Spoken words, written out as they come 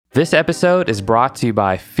This episode is brought to you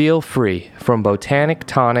by Feel Free from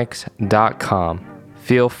botanictonics.com.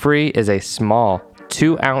 Feel Free is a small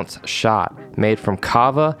 2-ounce shot made from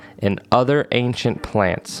kava and other ancient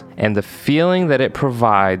plants, and the feeling that it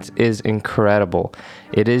provides is incredible.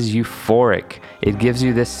 It is euphoric. It gives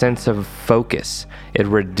you this sense of focus. It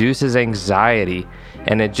reduces anxiety,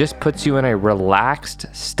 and it just puts you in a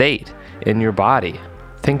relaxed state in your body.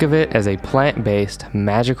 Think of it as a plant-based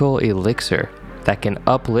magical elixir that can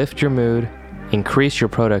uplift your mood, increase your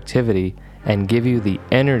productivity, and give you the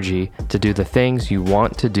energy to do the things you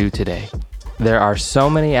want to do today. There are so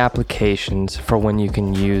many applications for when you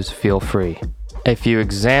can use Feel Free. A few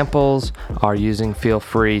examples are using Feel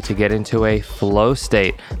Free to get into a flow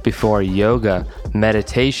state before yoga,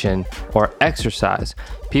 meditation, or exercise.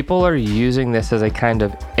 People are using this as a kind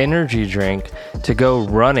of energy drink to go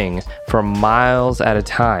running for miles at a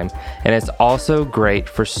time, and it's also great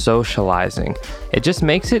for socializing. It just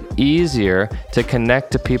makes it easier to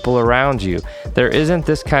connect to people around you. There isn't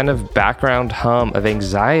this kind of background hum of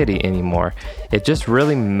anxiety anymore. It just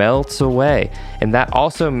really melts away, and that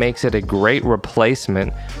also makes it a great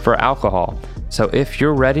replacement for alcohol. So if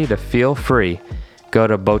you're ready to feel free, go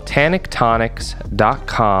to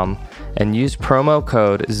botanictonics.com and use promo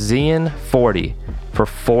code ZIAN40 for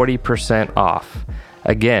 40% off.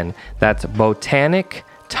 Again, that's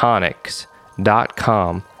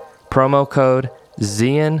botanictonics.com, promo code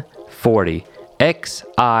ZIAN40,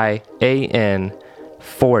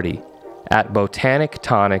 XIAN40 at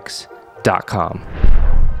botanictonics.com.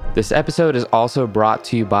 This episode is also brought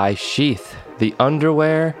to you by Sheath, the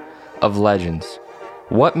underwear of legends.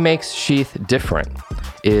 What makes Sheath different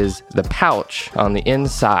is the pouch on the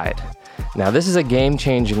inside. Now, this is a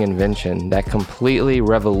game-changing invention that completely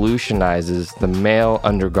revolutionizes the male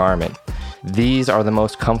undergarment. These are the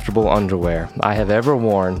most comfortable underwear I have ever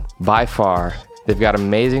worn, by far. They've got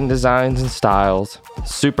amazing designs and styles,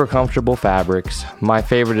 super comfortable fabrics. My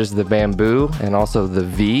favorite is the bamboo and also the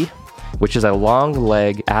V, which is a long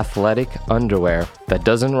leg athletic underwear that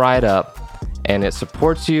doesn't ride up, and it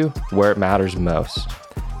supports you where it matters most.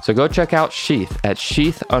 So go check out Sheath at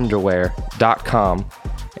sheathunderwear.com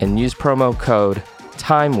and use promo code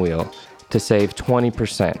TIMEWHEEL to save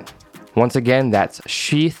 20%. Once again, that's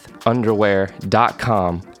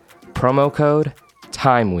sheathunderwear.com, promo code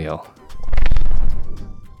TIMEWHEEL.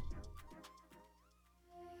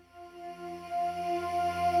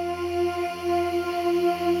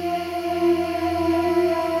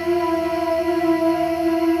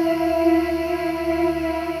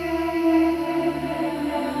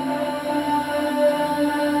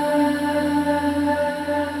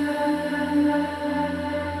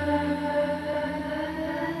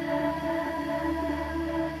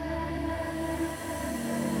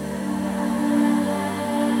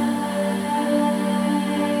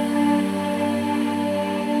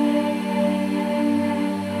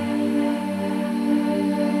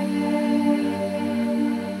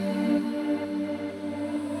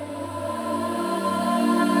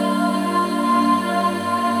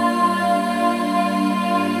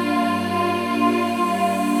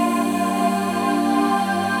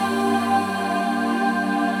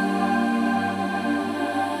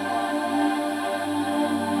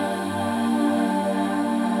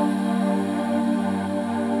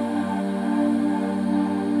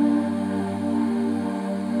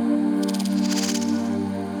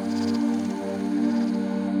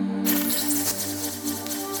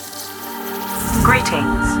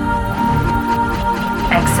 Greetings.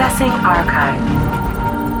 Accessing archive.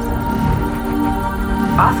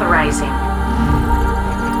 Authorizing.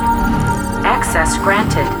 Access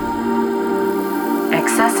granted.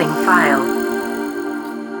 Accessing file.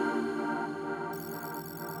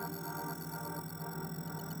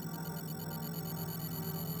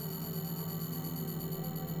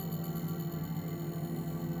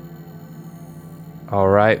 All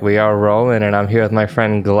right, we are rolling, and I'm here with my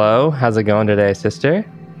friend GLO. How's it going today, sister?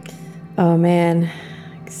 Oh man,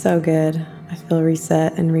 so good. I feel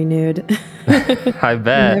reset and renewed. I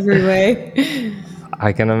bet. In every way.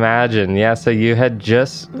 I can imagine. Yeah, so you had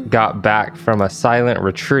just got back from a silent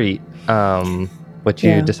retreat, which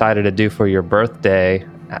you decided to do for your birthday.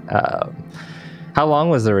 How long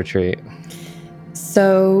was the retreat?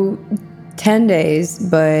 So 10 days,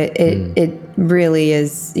 but it really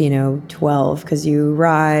is, 12, because you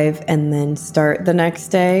arrive and then start the next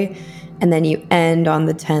day, and then you end on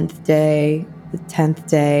the 10th day,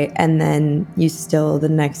 and then you still, the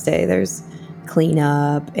next day, there's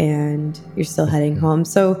cleanup and you're still heading home.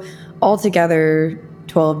 So altogether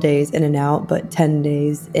 12 days in and out, but 10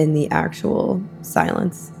 days in the actual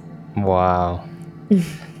silence. Wow.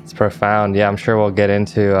 It's profound. Yeah, I'm sure we'll get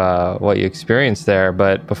into what you experienced there.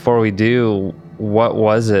 But before we do, what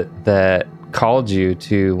was it that called you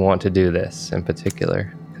to want to do this in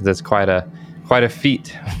particular? Because it's quite a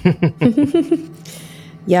feat.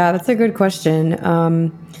 Yeah, that's a good question.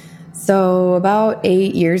 So about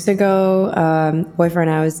 8 years ago,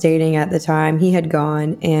 boyfriend I was dating at the time, he had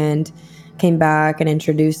gone and came back and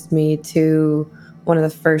introduced me to one of the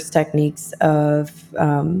first techniques of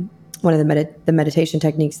one of the meditation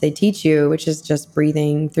techniques they teach you, which is just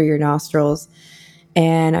breathing through your nostrils.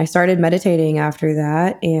 And I started meditating after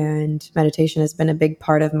that, and meditation has been a big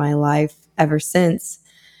part of my life ever since.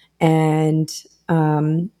 And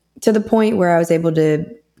to the point where I was able to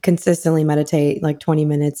consistently meditate like 20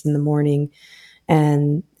 minutes in the morning,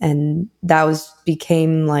 and that was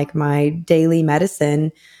became like my daily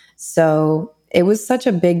medicine. So it was such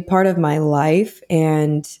a big part of my life,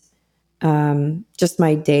 and just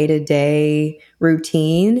my day-to-day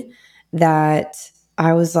routine, that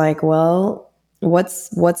I was like, well,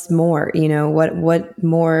 what's more, what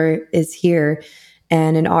more is here?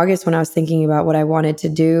 And in August, when I was thinking about what I wanted to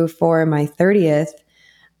do for my 30th,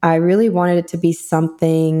 I really wanted it to be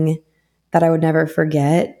something that I would never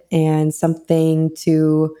forget, and something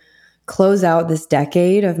to close out this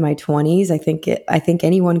decade of my 20s. I think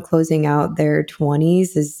anyone closing out their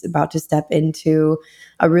 20s is about to step into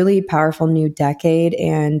a really powerful new decade,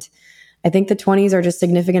 and I think the 20s are just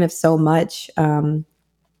significant of so much.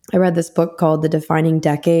 I read this book called The Defining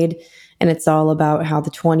Decade, and it's all about how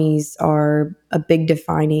the 20s are a big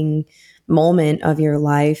defining moment of your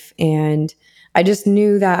life. And I just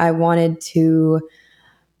knew that I wanted to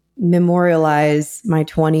memorialize my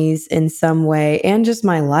 20s in some way, and just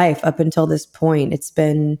my life up until this point. It's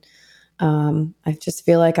been, I just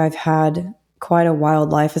feel like I've had quite a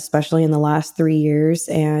wild life, especially in the last 3 years.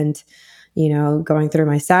 And, going through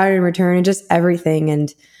my Saturn return and just everything.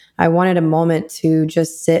 And I wanted a moment to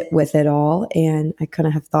just sit with it all. And I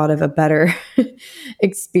couldn't have thought of a better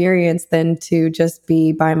experience than to just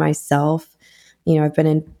be by myself. I've been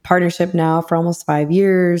in partnership now for almost 5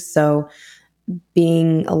 years. So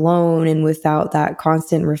being alone and without that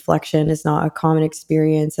constant reflection is not a common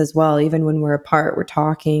experience as well. Even when we're apart, we're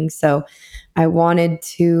talking. So I wanted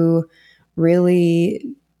to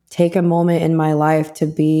really take a moment in my life to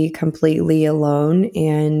be completely alone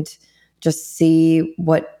and just see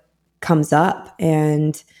what comes up.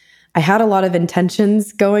 And I had a lot of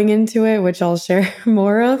intentions going into it, which I'll share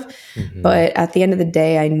more of. Mhm. But at the end of the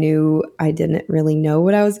day, I knew I didn't really know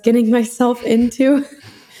what I was getting myself into.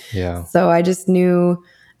 Yeah. So I just knew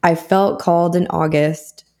I felt called in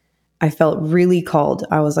August. I felt really called.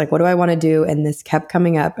 I was like, what do I want to do? And this kept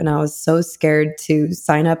coming up, and I was so scared to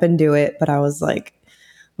sign up and do it. But I was like,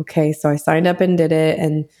 okay. So I signed up and did it.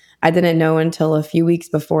 And I didn't know until a few weeks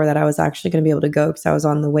before that I was actually going to be able to go, because I was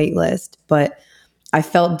on the wait list. But I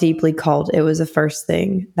felt deeply called. It was the first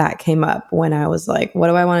thing that came up when I was like, what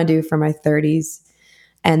do I want to do for my 30s?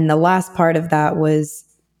 And the last part of that was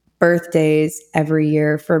birthdays every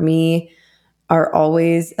year for me are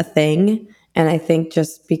always a thing. And I think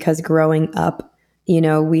just because growing up,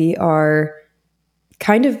 we are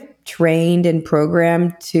kind of trained and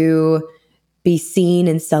programmed to be seen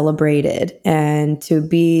and celebrated, and to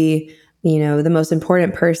be, the most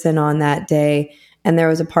important person on that day. And there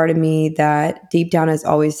was a part of me that deep down has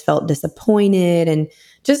always felt disappointed, and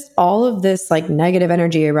just all of this like negative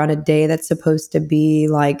energy around a day that's supposed to be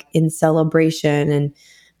like in celebration. And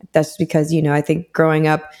that's because, I think growing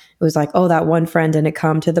up, it was like, oh, that one friend didn't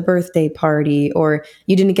come to the birthday party, or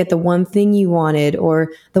you didn't get the one thing you wanted,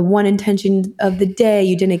 or the one intention of the day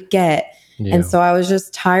you didn't get. Yeah. And so I was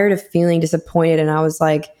just tired of feeling disappointed. And I was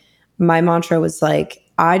like, my mantra was like,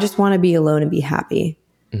 I just want to be alone and be happy.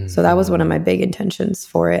 So that was one of my big intentions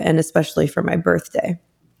for it, and especially for my birthday.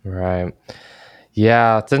 Right.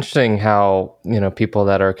 Yeah, it's interesting how, people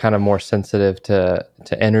that are kind of more sensitive to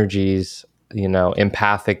energies,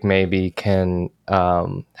 empathic maybe, can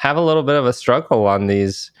have a little bit of a struggle on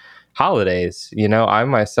these holidays. I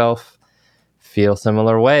myself feel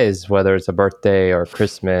similar ways, whether it's a birthday or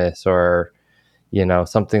Christmas or,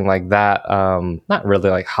 something like that. Not really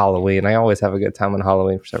like Halloween. I always have a good time on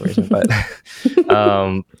Halloween for some reason, but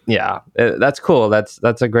yeah, that's cool.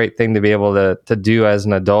 That's a great thing to be able to do as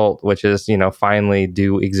an adult, which is, finally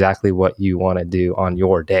do exactly what you want to do on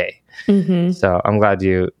your day. Mm-hmm. So I'm glad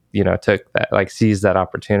you took that, like seized that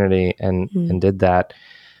opportunity and did that.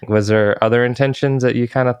 Was there other intentions that you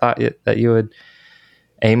kind of thought that you would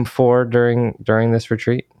aim for during this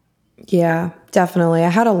retreat? Yeah, definitely. I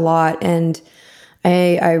had a lot, and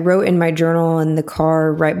I wrote in my journal in the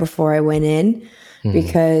car right before I went in,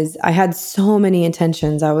 because I had so many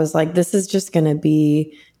intentions. I was like, this is just going to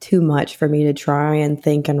be too much for me to try and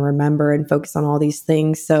think and remember and focus on all these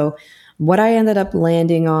things. So what I ended up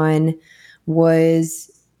landing on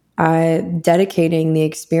was dedicating the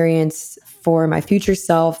experience for my future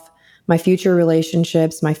self, my future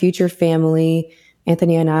relationships, my future family.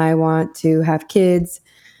 Anthony and I want to have kids,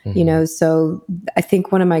 so I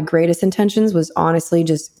think one of my greatest intentions was honestly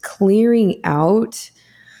just clearing out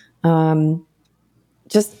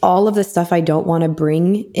just all of the stuff I don't want to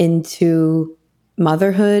bring into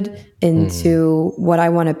motherhood, into what I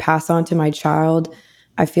want to pass on to my child.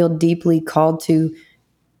 I feel deeply called to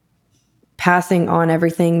passing on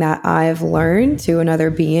everything that I've learned to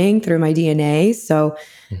another being through my DNA. So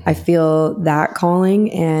I feel that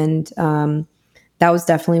calling. And that was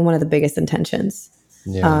definitely one of the biggest intentions.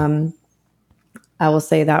 Yeah. I will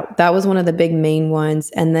say that was one of the big main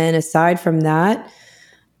ones. And then aside from that,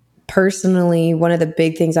 personally, one of the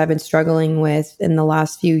big things I've been struggling with in the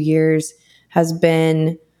last few years has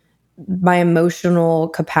been my emotional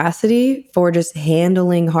capacity for just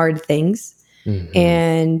handling hard things.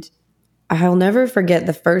 And I'll never forget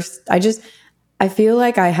I feel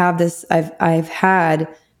like I've had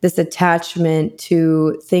this attachment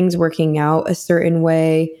to things working out a certain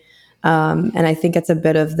way. And I think it's a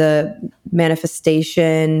bit of the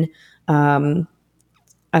manifestation.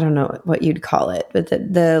 I don't know what you'd call it, but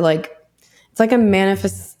the like, it's like a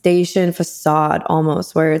manifestation facade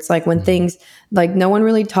almost, where it's like when things, like, no one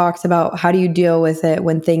really talks about how do you deal with it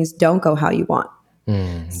when things don't go how you want.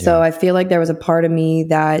 So I feel like there was a part of me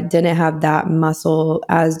that didn't have that muscle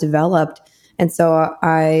as developed. And so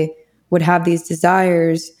I would have these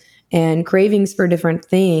desires and cravings for different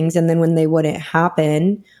things. And then when they wouldn't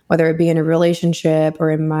happen, whether it be in a relationship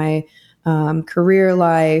or in my career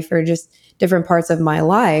life or just different parts of my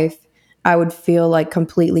life, I would feel like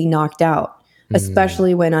completely knocked out,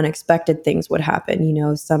 especially when unexpected things would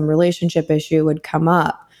happen. Some relationship issue would come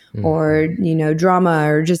up or, drama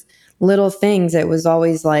or just little things. It was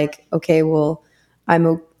always like, okay, well,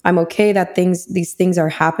 I'm okay that these things are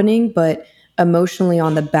happening, but emotionally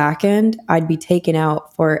on the back end, I'd be taken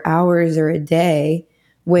out for hours or a day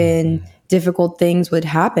when difficult things would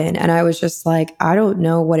happen. And I was just like, I don't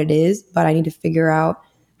know what it is, but I need to figure out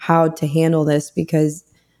how to handle this, because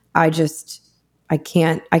I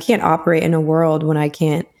can't operate in a world when I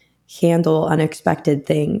can't handle unexpected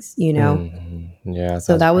things, Yeah.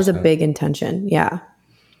 So that was a 1,000%. big intention. Yeah.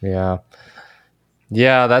 Yeah.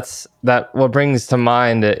 Yeah, that's what brings to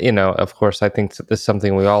mind, of course, I think this is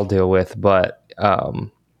something we all deal with, but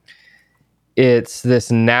it's this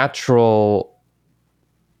natural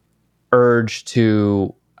urge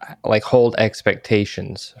to like hold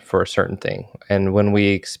expectations for a certain thing. And when we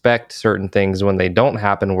expect certain things, when they don't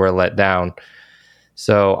happen, we're let down.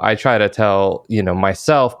 So I try to tell,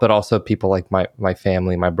 myself, but also people like my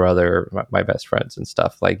family, my brother, my best friends and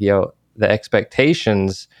stuff, like, the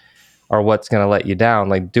expectations are what's going to let you down.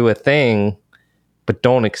 Like, do a thing, but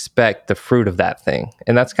don't expect the fruit of that thing.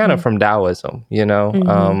 And that's kind of from Taoism,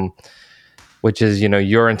 which is,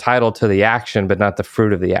 you're entitled to the action, but not the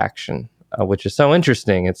fruit of the action, which is so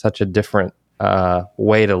interesting. It's such a different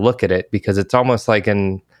way to look at it, because it's almost like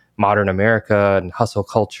in modern America and hustle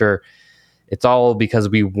culture, it's all because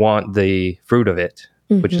we want the fruit of it,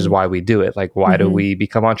 which is why we do it. Like, why do we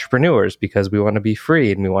become entrepreneurs? Because we want to be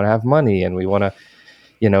free and we want to have money and we want to,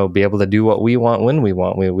 be able to do what we want when we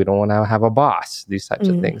want. We don't want to have a boss, these types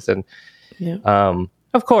of things. And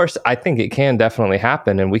of course, I think it can definitely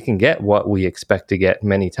happen and we can get what we expect to get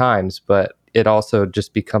many times, but it also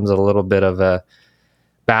just becomes a little bit of a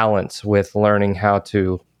balance with learning how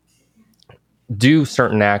to do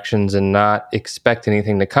certain actions and not expect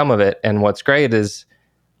anything to come of it. And what's great is,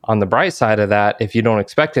 on the bright side of that, if you don't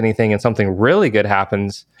expect anything and something really good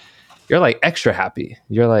happens, you're like extra happy.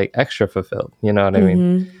 You're like extra fulfilled. You know what I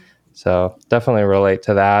mean? So definitely relate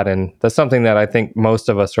to that. And that's something that I think most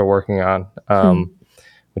of us are working on,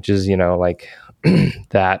 which is, like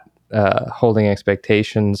that holding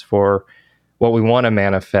expectations for what we want to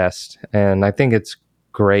manifest. And I think it's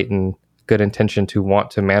great and good intention to want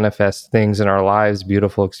to manifest things in our lives,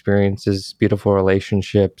 beautiful experiences, beautiful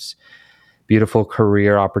relationships, beautiful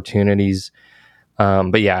career opportunities.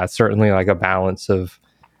 But yeah, it's certainly like a balance of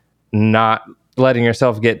not letting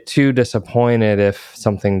yourself get too disappointed if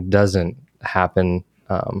something doesn't happen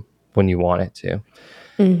when you want it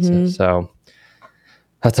to. So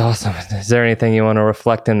that's awesome. Is there anything you want to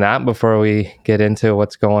reflect in that before we get into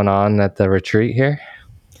what's going on at the retreat here?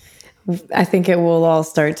 I think it will all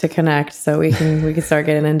start to connect, so we can start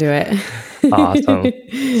getting into it. Awesome.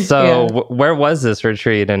 So where was this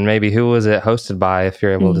retreat, and maybe who was it hosted by, if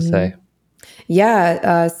you're able to say?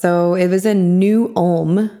 Yeah. So it was in New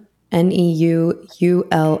Ulm,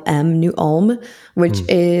 Neulm, New Ulm, which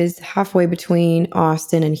is halfway between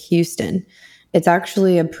Austin and Houston. It's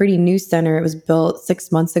actually a pretty new center. It was built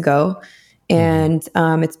 6 months ago, and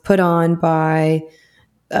it's put on by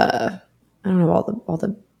I don't know all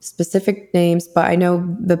the specific names, but I know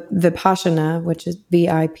the Vipassana, which is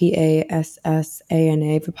Vipassana,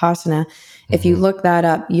 Vipassana. If you look that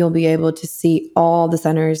up, you'll be able to see all the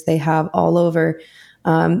centers they have all over.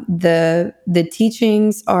 The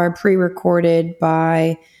teachings are pre-recorded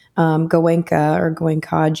by Goenka or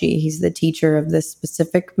Goenkaji. He's the teacher of this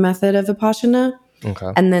specific method of Vipassana.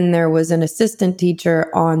 Okay. And then there was an assistant teacher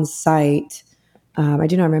on site. I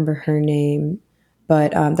do not remember her name,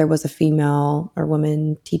 but there was a female or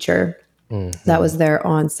woman teacher that was there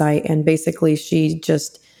on site. And basically, she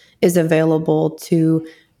just is available to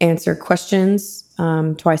answer questions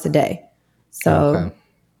twice a day. So,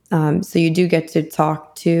 so you do get to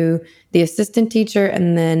talk to the assistant teacher,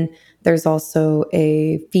 and then there's also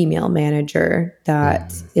a female manager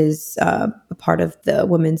that is a part of the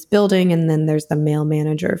women's building, and then there's the male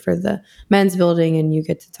manager for the men's building, and you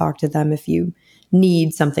get to talk to them if you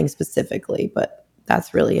need something specifically. But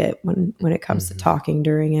that's really it when it comes to talking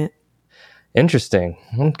during it. Interesting.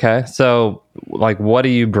 Okay. So, like, what do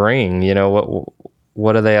you bring? You know,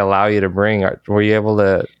 what do they allow you to bring? Were you able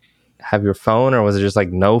to have your phone, or was it just like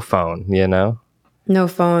no phone? You know, no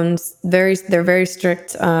phones. They're very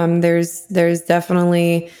strict. There's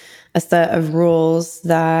definitely a set of rules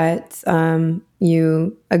that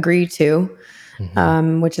you agree to,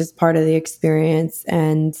 which is part of the experience.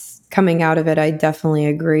 And coming out of it, I definitely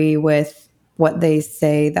agree with what they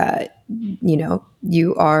say that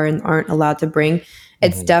you are and aren't allowed to bring.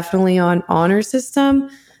 It's definitely on honor system.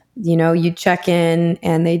 You check in,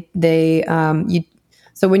 and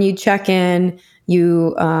so when you check in,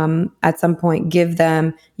 you at some point give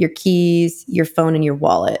them your keys, your phone, and your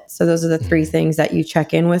wallet. So those are the three things that you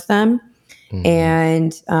check in with them.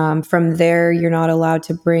 And from there, you're not allowed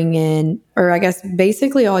to bring in, or I guess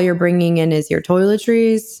basically all you're bringing in is your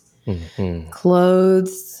toiletries,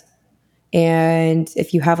 clothes, and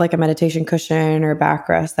if you have like a meditation cushion or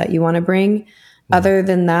backrest that you want to bring. Other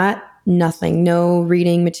than that, nothing. No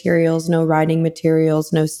reading materials, no writing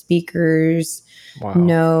materials, no speakers,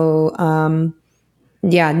 no,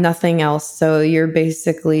 nothing else. So you're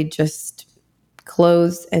basically just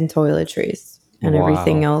clothes and toiletries, and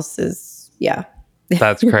everything else is,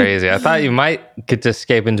 That's crazy. I thought you might get to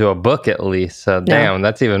escape into a book at least. So damn,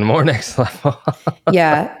 that's even more next level.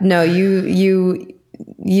 No,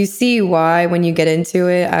 you see why when you get into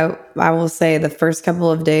it. I will say the first couple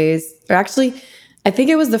of days, or actually, I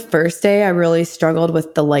think it was the first day I really struggled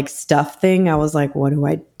with the like stuff thing. I was like, what do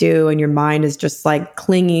I do? And your mind is just like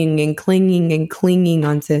clinging and clinging and clinging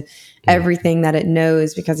onto everything that it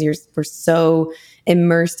knows, because we're so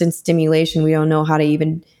immersed in stimulation. We don't know how to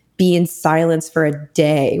even be in silence for a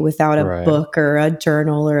day without a book or a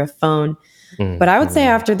journal or a phone. But I would say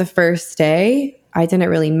after the first day, I didn't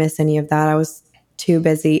really miss any of that. I was too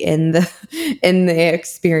busy in the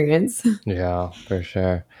experience. Yeah, for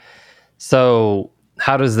sure. So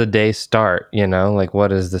how does the day start? Like,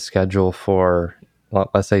 what is the schedule for,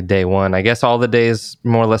 let's say, day one? I guess all the days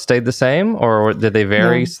more or less stayed the same, or did they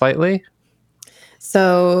vary slightly?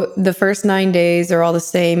 So the first 9 days are all the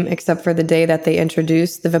same, except for the day that they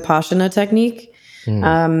introduced the Vipassana technique.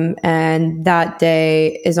 And that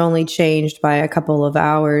day is only changed by a couple of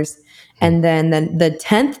hours. And then the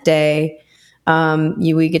 10th day,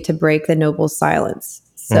 we get to break the noble silence.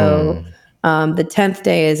 So the 10th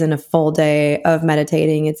day isn't a full day of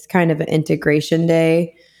meditating. It's kind of an integration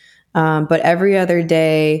day. But every other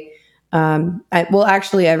day,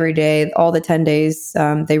 actually every day, all the 10 days,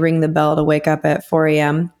 they ring the bell to wake up at 4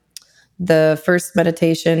 a.m. The first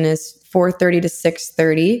meditation is 4:30 to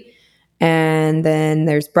 6:30. And then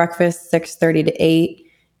there's breakfast, 6:30 to 8.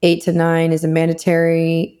 8 to 9 is a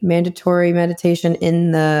mandatory meditation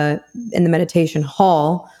in the meditation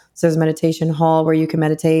hall. So there's a meditation hall where you can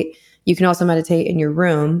meditate. You can also meditate in your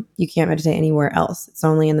room. You can't meditate anywhere else. It's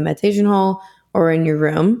only in the meditation hall or in your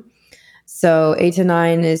room. So 8 to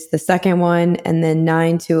 9 is the second one. And then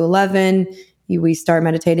 9 to 11, we start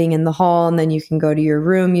meditating in the hall, and then you can go to your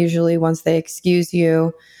room usually once they excuse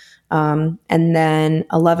you. And then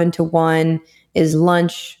 11 to 1 is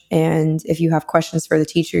lunch. And if you have questions for the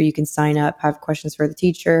teacher, you can sign up, have questions for the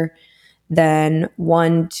teacher. Then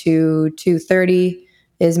 1 to 2:30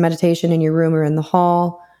 is meditation in your room or in the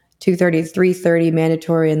hall. 2:30 to 3:30,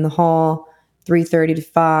 mandatory in the hall. 3:30 to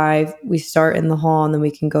 5, we start in the hall, and then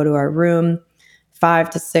we can go to our room. 5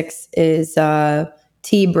 to 6 is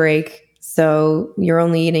tea break. So you're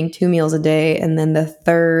only eating 2 meals a day. And then the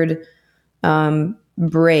third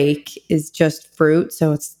break is just fruit.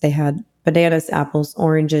 So they had bananas, apples,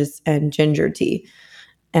 oranges, and ginger tea.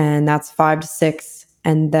 And that's 5 to 6.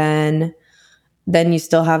 And then you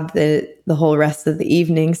still have the whole rest of the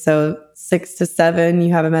evening. So 6 to 7,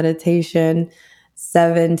 you have a meditation.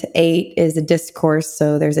 7 to 8 is a discourse.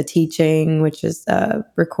 So there's a teaching, which is a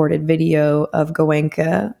recorded video of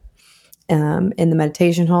Goenka in the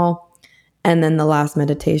meditation hall. And then the last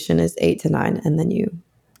meditation is 8 to 9. And then you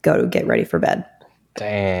go to get ready for bed.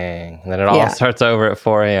 Dang. And then it all starts over at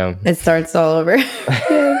 4 a.m. It starts all over.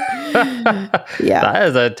 Yeah. That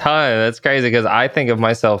is a ton. That's crazy because I think of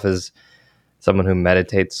myself as someone who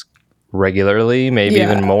meditates regularly, maybe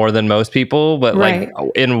even more than most people. But like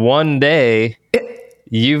in one day,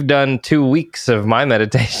 you've done 2 weeks of my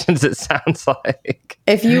meditations, it sounds like.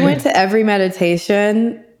 If you went to every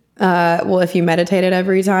meditation, if you meditated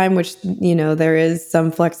every time, which, there is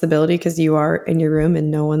some flexibility because you are in your room and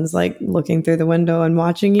no one's like looking through the window and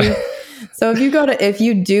watching you. So if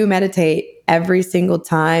you do meditate every single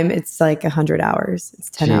time, it's like 100 hours. It's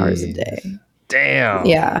 10 hours a day. Damn.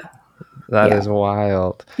 Yeah. That is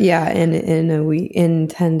wild. Yeah. In a week, in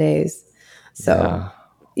 10 days. So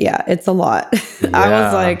yeah, it's a lot. I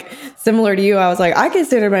was like, similar to you, I was like, I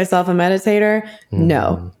consider myself a meditator.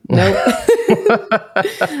 No, nope.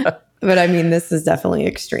 But I mean, this is definitely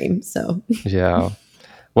extreme. So yeah.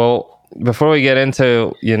 Well, before we get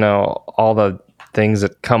into, all the things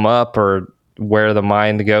that come up or where the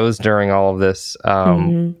mind goes during all of this,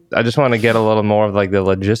 I just want to get a little more of like the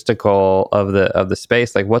logistical of the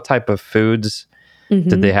space. Like, what type of foods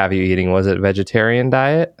did they have you eating? Was it vegetarian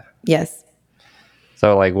diet? Yes.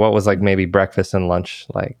 So like, what was like maybe breakfast and lunch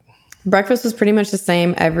like? Breakfast was pretty much the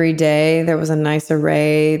same every day. There was a nice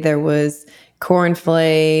array. There was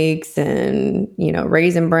cornflakes and,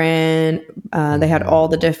 raisin bran. They had all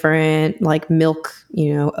the different like milk,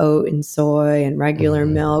 oat and soy and regular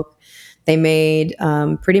milk. They made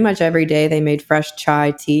pretty much every day. They made fresh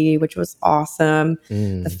chai tea, which was awesome.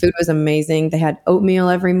 The food was amazing. They had oatmeal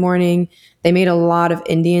every morning. They made a lot of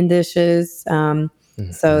Indian dishes.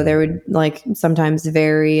 So they would like sometimes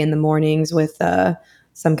vary in the mornings with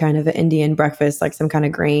some kind of an Indian breakfast, like some kind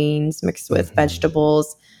of grains mixed with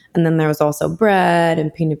vegetables. And then there was also bread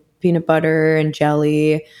and peanut butter and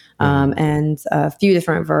jelly and a few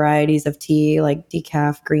different varieties of tea, like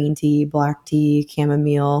decaf, green tea, black tea,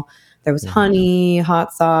 chamomile. There was honey,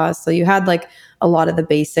 hot sauce. So you had like a lot of the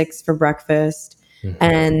basics for breakfast.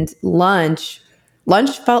 And lunch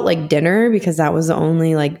felt like dinner because that was the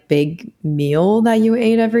only like big meal that you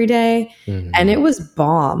ate every day. And it was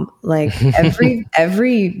bomb. Like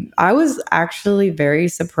I was actually very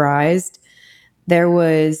surprised. There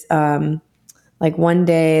was like one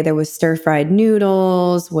day there was stir-fried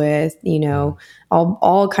noodles with,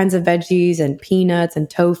 all kinds of veggies and peanuts and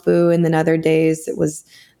tofu. And then other days it was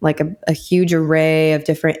like a huge array of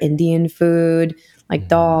different Indian food, like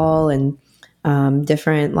dal and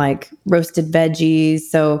different like roasted veggies.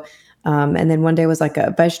 So, and then one day was like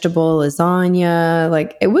a vegetable lasagna.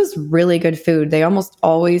 Like it was really good food. They almost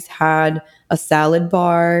always had a salad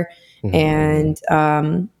bar and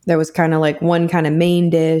there was kind of like one kind of main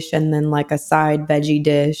dish and then like a side veggie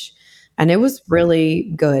dish. And it was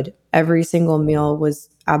really good. Every single meal was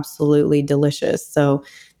absolutely delicious. So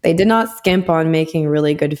they did not skimp on making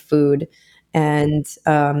really good food. And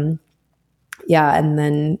and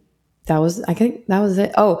then I think that was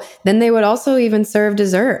it. Oh, then they would also even serve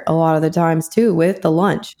dessert a lot of the times too with the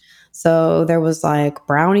lunch. So there was like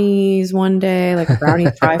brownies one day, like a brownie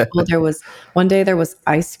trifle. One day there was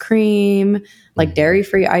ice cream, like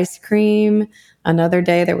dairy-free ice cream. Another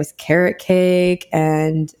day there was carrot cake,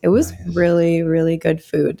 and it was really, really good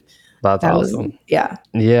food. That's awesome. Yeah.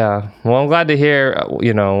 Well, I'm glad to hear,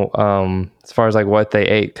 as far as like what they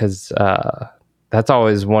ate, because that's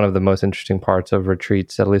always one of the most interesting parts of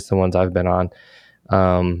retreats, at least the ones I've been on,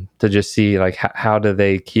 to just see like how do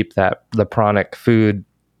they keep the pranic food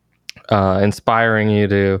inspiring you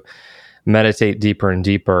to meditate deeper and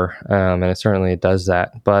deeper. And it does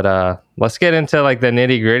that. But let's get into like the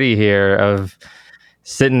nitty gritty here of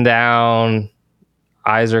sitting down,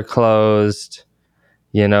 eyes are closed,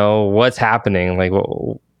 what's happening, like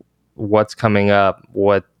what's coming up,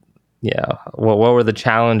 what were the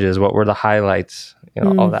challenges, what were the highlights,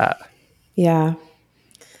 all that. Yeah.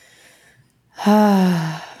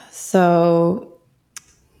 So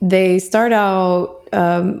they start out,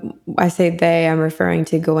 I say they, I'm referring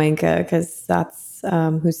to Goenka because that's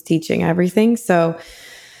who's teaching everything. So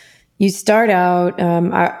you start out,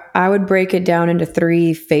 I would break it down into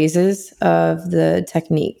 3 phases of the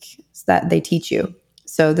technique that they teach you.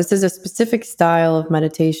 So this is a specific style of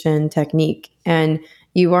meditation technique, and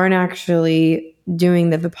you aren't actually doing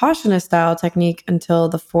the Vipassana style technique until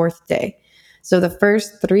the 4th day. So the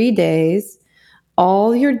first 3 days,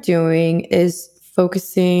 all you're doing is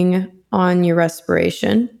focusing on your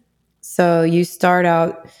respiration. So you start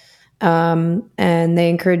out, and they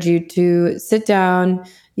encourage you to sit down.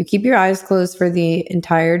 You keep your eyes closed for the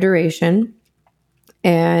entire duration,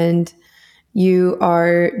 and you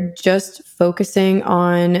are just focusing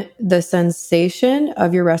on the sensation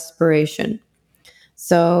of your respiration.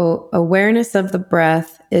 So awareness of the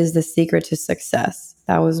breath is the secret to success.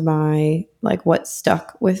 That was what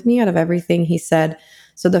stuck with me out of everything he said.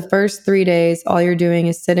 So the first 3 days, all you're doing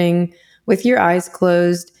is sitting with your eyes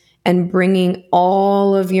closed and bringing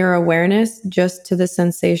all of your awareness just to the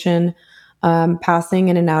sensation passing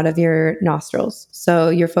in and out of your nostrils. So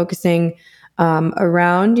you're focusing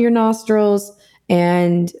around your nostrils,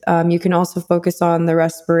 and you can also focus on the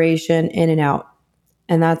respiration in and out.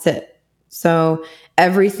 And that's it. So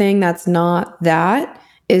everything that's not that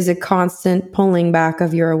is a constant pulling back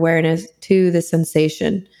of your awareness to the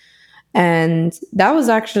sensation. And that was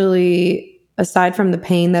actually, aside from the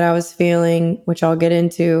pain that I was feeling, which I'll get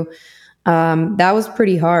into, that was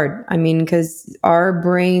pretty hard. I mean, because our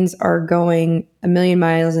brains are going a million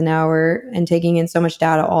miles an hour and taking in so much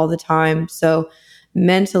data all the time. So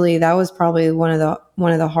mentally, that was probably one of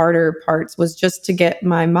the harder parts, was just to get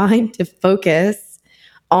my mind to focus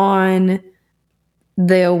on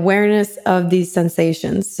the awareness of these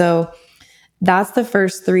sensations. So that's the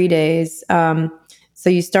first 3 days. So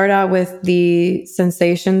you start out with the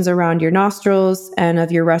sensations around your nostrils and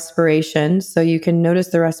of your respiration. So you can notice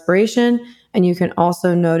the respiration, and you can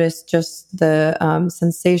also notice just the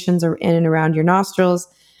sensations are in and around your nostrils.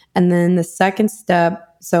 And then the second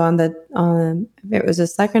step, so if it was a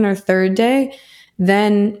second or third day,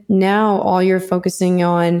 then now all you're focusing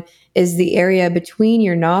on is the area between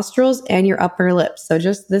your nostrils and your upper lip. So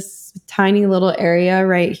just this tiny little area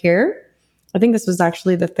right here. I think this was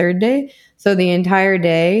actually the 3rd day. So the entire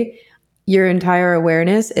day, your entire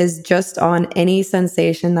awareness is just on any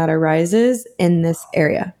sensation that arises in this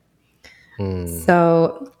area.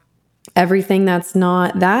 So everything that's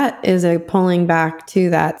not that is a pulling back to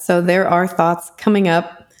that. So there are thoughts coming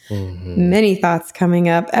up, many thoughts coming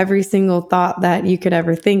up. Every single thought that you could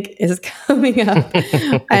ever think is coming up.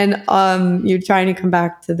 And you're trying to come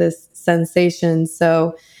back to this sensation.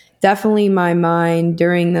 So definitely my mind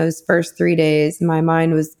during those first 3 days, my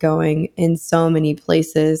mind was going in so many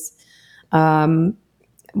places. One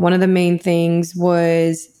of the main things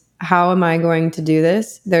was, how am I going to do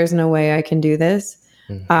this? There's no way I can do this.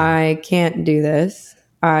 I can't do this.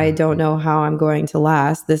 I don't know how I'm going to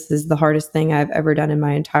last. This is the hardest thing I've ever done in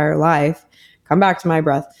my entire life. Come back to my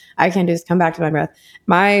breath. I can't do this. Come back to my breath.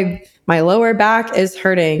 My lower back is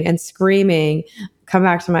hurting and screaming. Come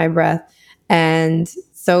back to my breath. And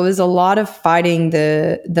so it was a lot of fighting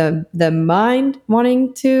the mind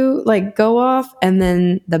wanting to go off, and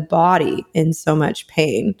then the body in so much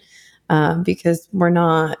pain, because we're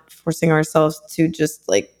not forcing ourselves to just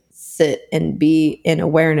sit and be in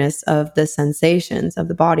awareness of the sensations of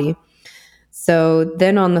the body. So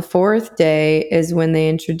then on the 4th day is when they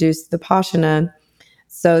introduced the Vipassana.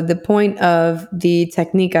 So the point of the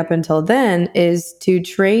technique up until then is to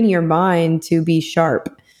train your mind to be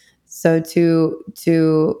sharp. So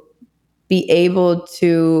to be able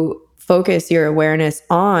to focus your awareness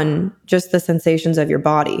on just the sensations of your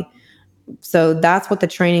body. So that's what the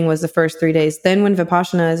training was the first 3 days. Then when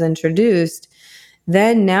Vipassana is introduced,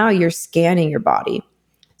 then now you're scanning your body.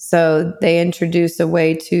 So they introduce a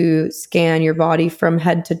way to scan your body from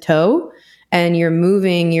head to toe, and you're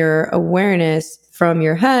moving your awareness from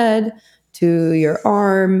your head to your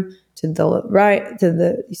arm, to the right,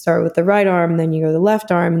 you start with the right arm, then you go to the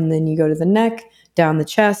left arm, and then you go to the neck, down the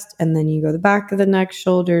chest, and then you go the back of the neck,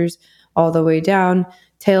 shoulders, all the way down,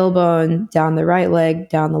 tailbone, down the right leg,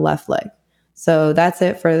 down the left leg. So that's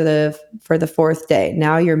it for the 4th day.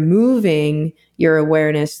 Now you're moving your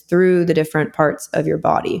awareness through the different parts of your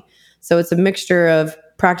body. So it's a mixture of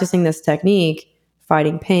practicing this technique,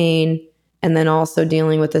 fighting pain, and then also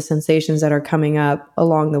dealing with the sensations that are coming up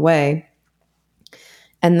along the way.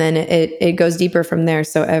 And then it goes deeper from there.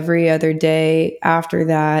 So every other day after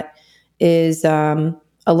that is a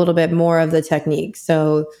little bit more of the technique.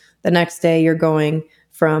 So the next day you're going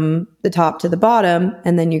from the top to the bottom,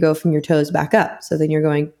 and then you go from your toes back up. So then you're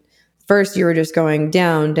going, first you were just going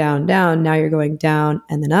down, down, down. Now you're going down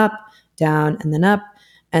and then up, down and then up.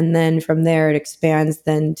 And then from there it expands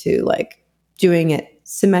then to doing it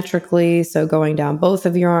symmetrically. So going down both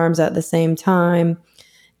of your arms at the same time.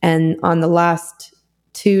 And on the last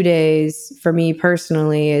 2 days for me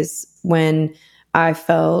personally is when I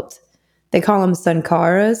felt, they call them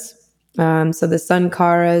sankharas. So the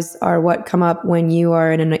sankharas are what come up when you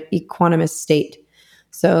are in an equanimous state.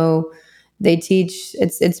 So they teach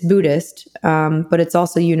it's Buddhist, but it's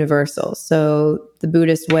also universal. So the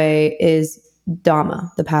Buddhist way is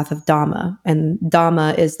Dhamma, the path of Dhamma, and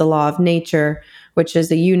Dhamma is the law of nature, which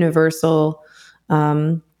is a universal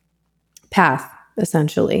path,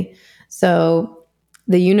 essentially. So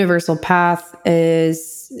the universal path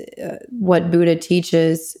is what Buddha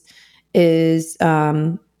teaches is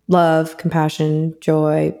love, compassion,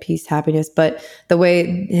 joy, peace, happiness. But the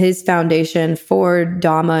way his foundation for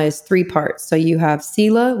Dhamma is three parts. So you have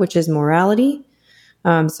Sila, which is morality.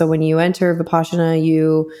 So when you enter Vipassana,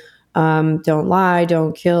 you don't lie,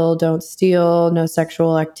 don't kill, don't steal, no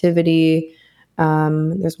sexual activity.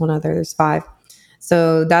 There's one other, there's five.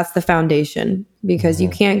 So that's the foundation, because you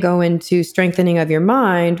can't go into strengthening of your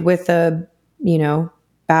mind with a,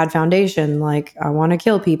 bad foundation. Like, I want to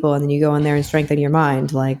kill people. And then you go in there and strengthen your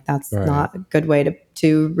mind. Like, that's not a good way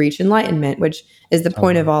to reach enlightenment, which is the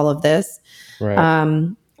point of all of this.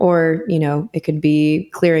 Right. Or, it could be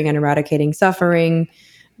clearing and eradicating suffering.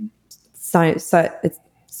 It's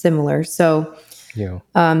similar. So,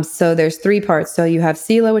 so there's three parts. So you have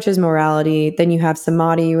Sila, which is morality. Then you have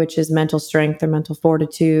Samadhi, which is mental strength or mental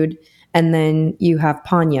fortitude. And then you have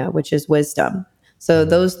Panya, which is wisdom. So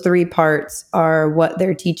those three parts are what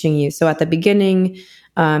they're teaching you. So at the beginning,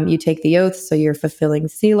 you take the oath. So you're fulfilling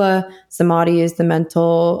Sila. Samadhi is the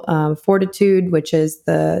mental fortitude, which is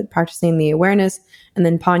the practicing the awareness. And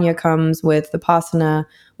then Panya comes with Vipassana,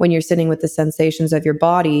 when you're sitting with the sensations of your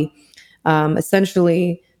body.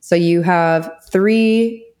 Essentially, so you have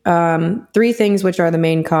three things which are the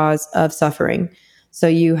main cause of suffering. So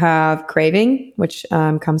you have craving, which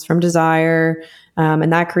comes from desire,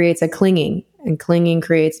 and that creates a clinging, and clinging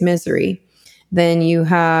creates misery. Then you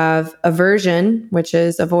have aversion, which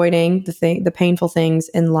is avoiding the painful things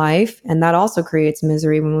in life, and that also creates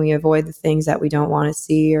misery when we avoid the things that we don't want to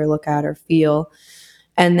see or look at or feel.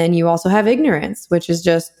 And then you also have ignorance, which is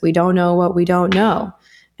just we don't know what we don't know.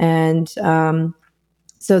 And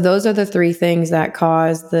so those are the three things that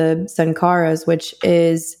cause the sankharas, which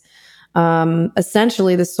is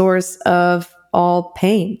essentially the source of all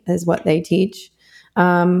pain, is what they teach.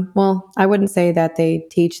 Well, I wouldn't say that they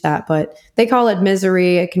teach that, but they call it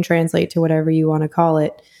misery. It can translate to whatever you want to call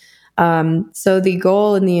it. So the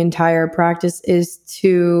goal in the entire practice is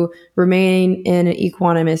to remain in an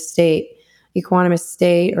equanimous state. Equanimous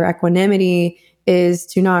state or equanimity is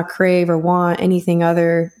to not crave or want anything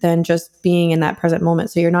other than just being in that present moment.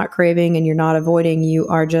 So you're not craving and you're not avoiding, you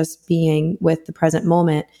are just being with the present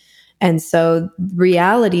moment. And so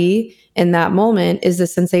reality in that moment is the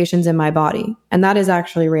sensations in my body. And that is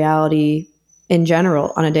actually reality in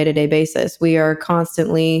general on a day-to-day basis. We are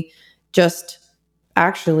constantly just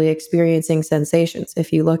actually experiencing sensations.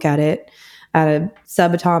 If you look at it at a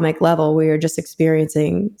subatomic level, we are just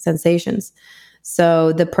experiencing sensations.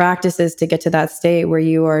 So the practice is to get to that state where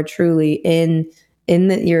you are truly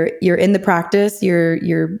you're in the practice.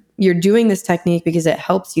 You're doing this technique because it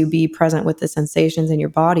helps you be present with the sensations in your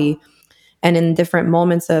body. And in different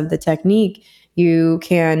moments of the technique, you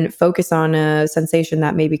can focus on a sensation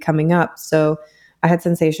that may be coming up. So I had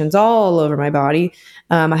sensations all over my body.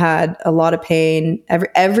 I had a lot of pain.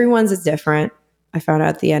 Everyone's is different. I found out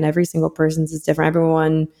at the end, every single person's is different.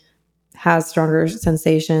 Everyone has stronger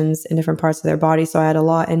sensations in different parts of their body. So I had a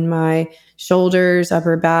lot in my shoulders,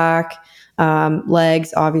 upper back,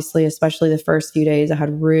 legs, obviously, especially the first few days. I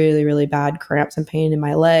had really, really bad cramps and pain in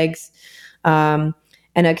my legs. And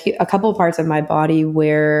a couple of parts of my body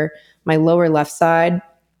where my lower left side,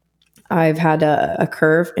 I've had a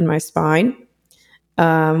curve in my spine,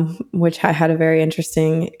 which I had a very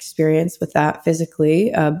interesting experience with that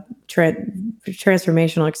physically,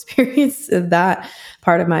 transformational experience of that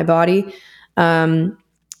part of my body. I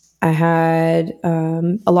had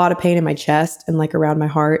a lot of pain in my chest and like around my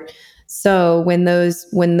heart. So when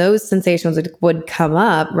those sensations would come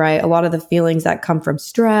up, right, a lot of the feelings that come from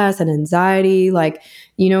stress and anxiety, like,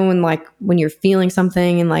 when you're feeling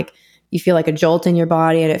something and like you feel like a jolt in your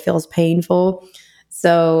body and it feels painful.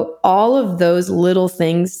 So all of those little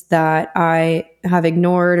things that I have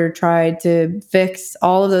ignored or tried to fix,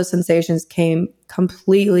 all of those sensations came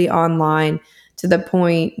completely online to the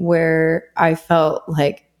point where I felt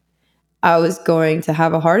like I was going to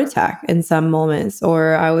have a heart attack in some moments,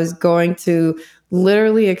 or I was going to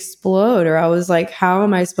literally explode, or I was like, how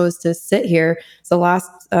am I supposed to sit here? So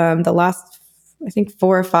the last, I think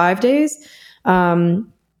 4 or 5 days,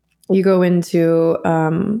 you go into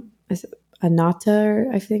anatta,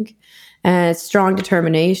 I think, and it's strong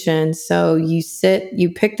determination. So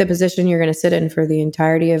you pick the position you're going to sit in for the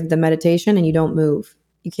entirety of the meditation, and you don't move.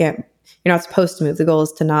 You can't. you're not supposed to move. The goal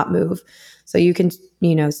is to not move. So you can,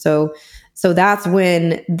 so that's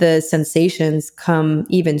when the sensations come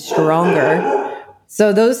even stronger.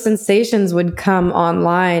 So those sensations would come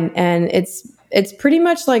online, and it's pretty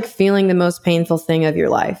much like feeling the most painful thing of your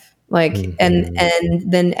life. Like, and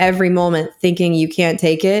then every moment thinking you can't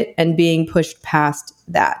take it and being pushed past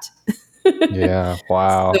that. Yeah.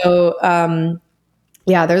 Wow. So,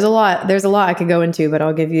 yeah, there's a lot I could go into, but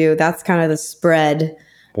I'll give you, that's kind of the spread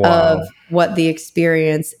Wow. of what the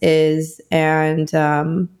experience is. And,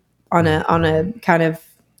 on a kind of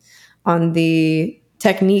on the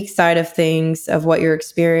technique side of things of what you're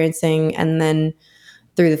experiencing, and then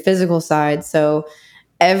through the physical side. So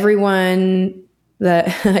everyone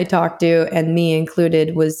that I talked to, and me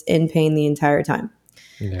included, was in pain the entire time.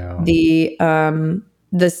 Yeah. The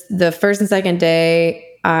first and second day,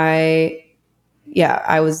 I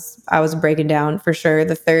was breaking down for sure.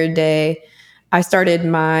 The third day, I started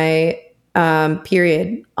my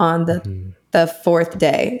period on the fourth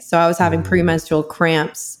day. So I was having premenstrual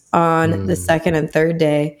cramps on the second and third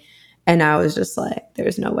day, and I was just like,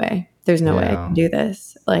 "There's no way. There's no way I Yeah. can do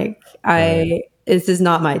this. Like, Right. this is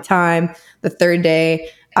not my time." The third day,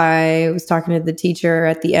 I was talking to the teacher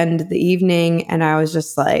at the end of the evening, and I was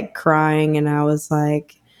just like crying, and I was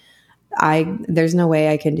like, there's no way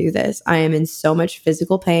I can do this. I am in so much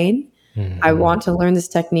physical pain. I want to learn this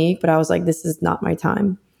technique, but I was like, this is not my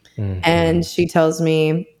time. And she tells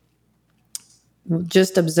me,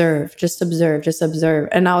 just observe, just observe, just observe.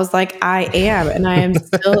 And I was like, I am, and I am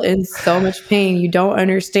still in so much pain. You don't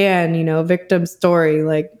understand, victim story.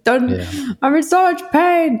 Like, I'm in so much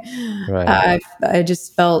pain. Right. I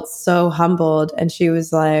just felt so humbled. And she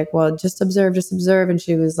was like, well, just observe, just observe. And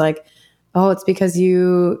she was like, oh, it's because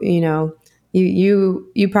you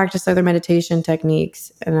practice other meditation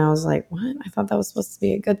techniques. And I was like, what? I thought that was supposed to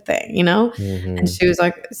be a good thing, And she was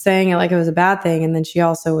like saying it like it was a bad thing. And then she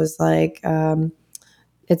also was like,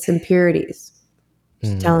 it's impurities.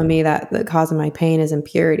 She's telling me that the cause of my pain is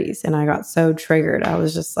impurities. And I got so triggered. I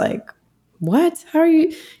was just like, what? How are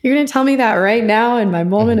you're going to tell me that right now in my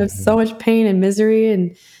moment of so much pain and misery?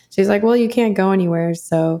 And she's like, well, you can't go anywhere.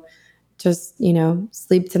 So just,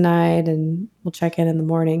 sleep tonight, and we'll check in the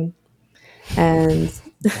morning. And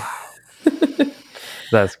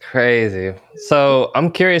That's crazy. So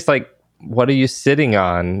I'm curious, like, what are you sitting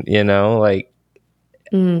on? Like,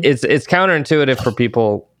 it's counterintuitive for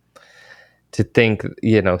people to think,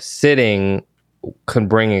 sitting can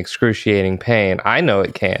bring excruciating pain. I know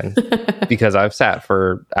it can because I've sat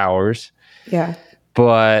for hours. yeah.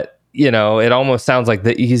 But, it almost sounds like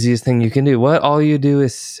the easiest thing you can do. What? All you do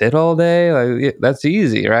is sit all day? Like, that's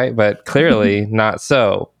easy, right? But clearly not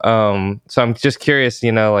so. So I'm just curious,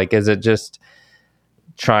 like, is it just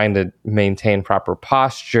trying to maintain proper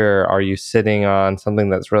posture? Are you sitting on something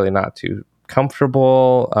that's really not too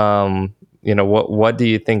comfortable? What do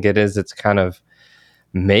you think it is that's kind of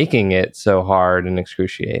making it so hard and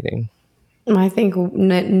excruciating? I think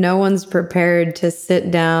no one's prepared to sit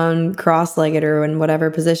down cross-legged or in whatever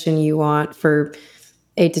position you want for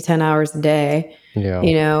 8 to 10 hours a day, Yeah.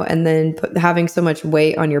 and then having so much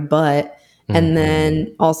weight on your butt, and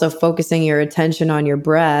then also focusing your attention on your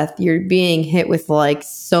breath. You're being hit with like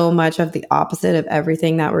so much of the opposite of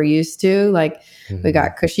everything that we're used to. Like, we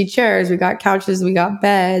got cushy chairs, we got couches, we got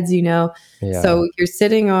beds, Yeah. So you're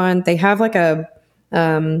sitting on, they have like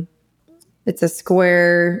it's a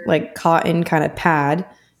square, like cotton kind of pad.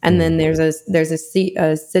 And then there's a seat,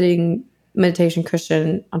 a sitting meditation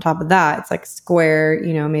cushion on top of that. It's like square,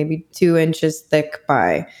 maybe 2 inches thick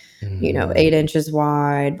by, 8 inches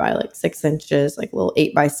wide by like 6 inches, like a little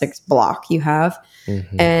 8x6 block you have.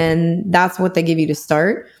 And that's what they give you to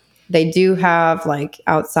start. They do have, like,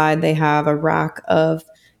 outside, they have a rack of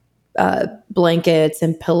blankets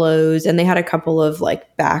and pillows, and they had a couple of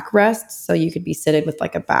like backrests, so you could be seated with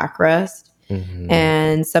like a backrest.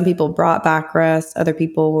 And some people brought backrest. Other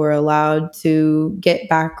people were allowed to get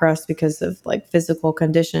backrest because of like physical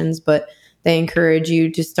conditions, but they encourage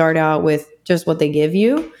you to start out with just what they give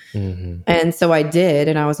you. And so I did,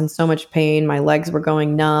 and I was in so much pain. My legs were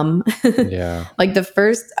going numb. Yeah. Like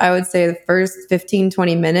I would say the first 15,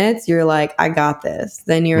 20 minutes, you're like, I got this.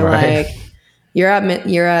 Then you're Right. like, you're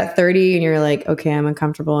at 30 and you're like, okay, I'm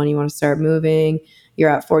uncomfortable, and you want to start moving. You're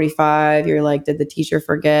at 45. You're like, did the teacher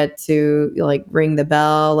forget to like ring the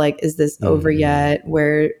bell? Like, is this over yet?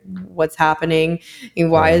 What's happening? And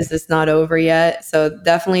why is this not over yet? So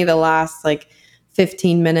definitely the last like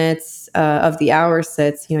 15 minutes of the hour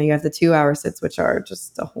sits, you have the 2-hour sits, which are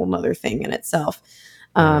just a whole nother thing in itself.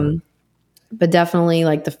 But definitely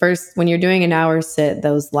like when you're doing an hour sit,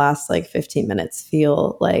 those last like 15 minutes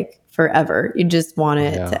feel like forever. You just want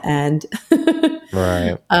it Yeah. to end.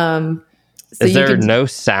 Right. So Is you there could, no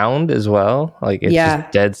sound as well? Like it's just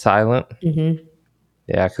yeah. dead silent? Mm-hmm.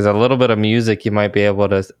 Yeah, because a little bit of music, you might be able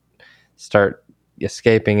to start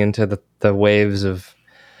escaping into the waves of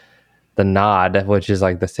the nod, which is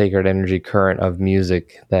like the sacred energy current of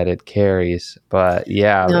music that it carries. But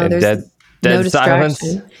yeah, No, and there's no dead silence.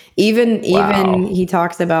 distraction. Even Wow. he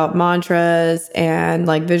talks about mantras and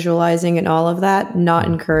like visualizing and all of that, not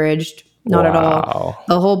encouraged, not at all. Wow.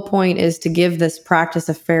 The whole point is to give this practice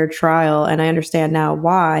a fair trial, and I understand now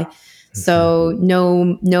why. So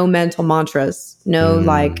no mental mantras, no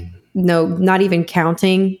like Mm, no not even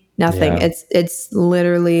counting, nothing. yeah. It's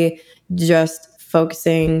literally just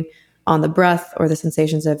focusing on the breath or the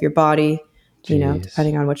sensations of your body, Jeez.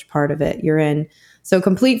 depending on which part of it you're in. So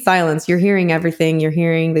complete silence. You're hearing everything. You're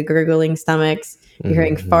hearing the gurgling stomachs. You're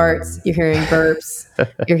hearing farts. Mhm. You're hearing burps.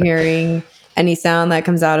 You're hearing any sound that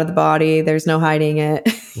comes out of the body. There's no hiding it.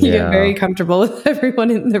 You get Yeah. very comfortable with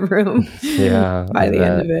everyone in the room Yeah, I by the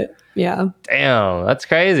end bet. of it. Yeah. Damn, that's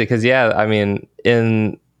crazy. Because yeah, I mean,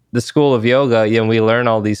 in the school of yoga, we learn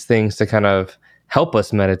all these things to kind of help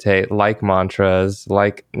us meditate, like mantras,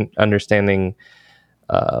 like understanding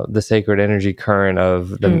the sacred energy current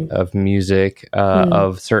of music, Mm,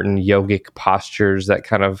 of certain yogic postures that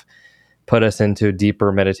kind of put us into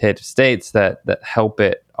deeper meditative states that help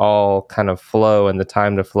it all kind of flow and the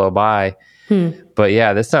time to flow by. mm, But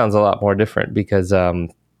yeah, this sounds a lot more different because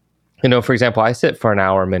for example, I sit for an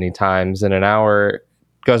hour many times, and an hour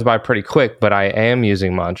goes by pretty quick, but I am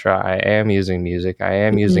using mantra, I am using music, I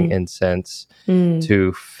am using mm, incense mm,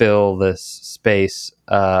 to fill this space,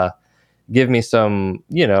 give me some,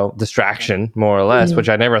 distraction more or less, mm, which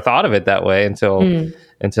I never thought of it that way mm,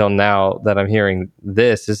 until now that I'm hearing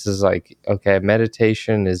this. This is like, okay,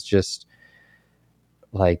 meditation is just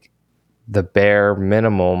like the bare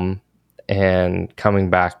minimum, and coming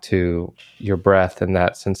back to your breath and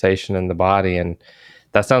that sensation in the body. And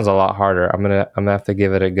that sounds a lot harder. I'm gonna have to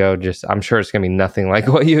give it a go. Just, I'm sure it's gonna be nothing like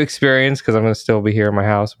what you experienced, because I'm gonna still be here in my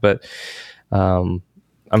house. But um,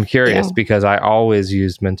 I'm yeah. curious because I always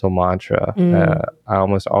use mental mantra. Mm, I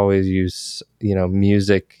almost always use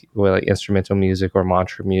music, well, like instrumental music or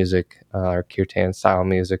mantra music, or kirtan style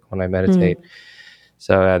music when I meditate. mm.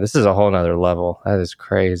 So this is a whole nother level. That is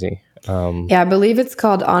crazy. Yeah, I believe it's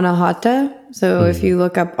called anahata. So if Mm, you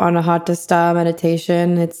look up anahata style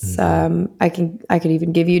meditation, it's mhm, I could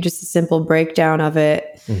even give you just a simple breakdown of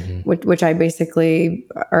it, mhm, which I basically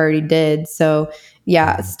already did. So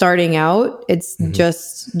yeah, mhm, starting out, it's mhm.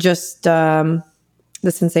 just the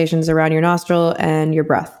sensations around your nostril and your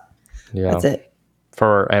breath. Yeah. That's it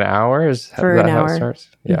For an hour, is for an that how it hour. starts?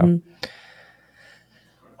 Yeah.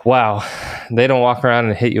 Wow. They don't walk around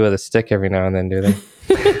and hit you with a stick every now and then, do they?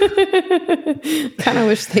 Kind of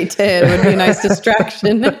wish they did. It would be a nice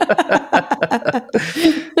distraction.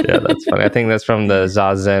 Yeah, that's funny. I think that's from the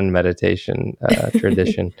Zazen meditation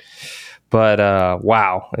tradition. But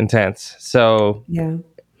wow, intense. So, Yeah.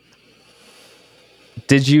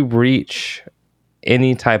 did you reach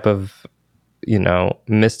any type of,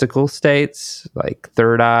 mystical states, like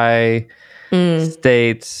third eye Mm,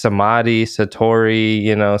 states, samadhi, satori?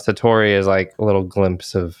 Satori is like a little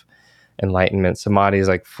glimpse of enlightenment. Samadhi is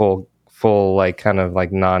like full, like kind of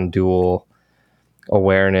like non-dual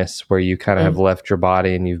awareness, where you kind of have mm, left your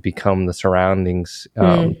body and you've become the surroundings.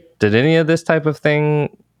 mm. Did any of this type of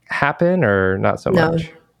thing happen, or not so No.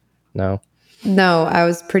 much? No. No, I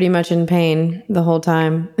was pretty much in pain the whole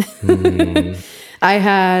time. Mm,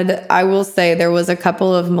 I will say there was a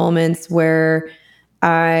couple of moments where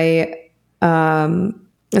I,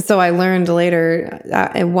 so I learned later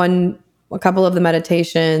a couple of the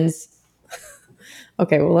meditations.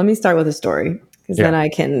 Okay, well, let me start with a story because then yeah. I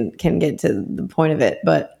can get to the point of it.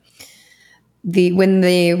 But when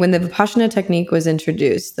the Vipassana technique was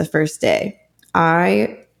introduced the first day,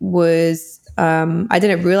 I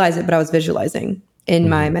didn't realize it, but I was visualizing in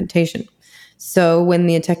my Hmm. meditation. So when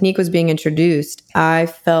the technique was being introduced, I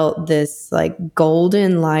felt this like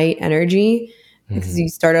golden light energy because Hmm. you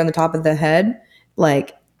started on the top of the head,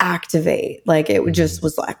 like activate. Like it Hmm. just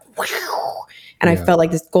was like, wow. And I Yeah. felt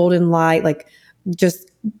like this golden light, like just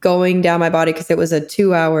going down my body because it was a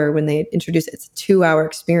 2 hour when they introduced it, it's a 2 hour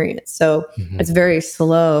experience. So Hmm. it's very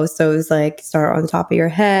slow. So it was like start on the top of your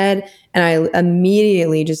head. And I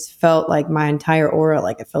immediately just felt like my entire aura,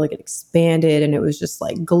 like I felt like it expanded and it was just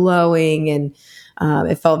like glowing and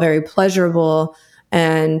it felt very pleasurable.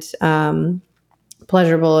 And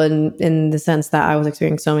pleasurable in the sense that I was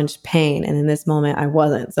experiencing so much pain, and in this moment I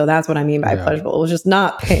wasn't. So that's what I mean by Yeah. pleasurable. It was just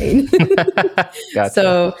not pain. Gotcha.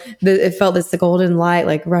 So it felt this golden light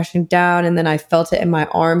like rushing down, and then I felt it in my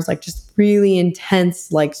arms, like just really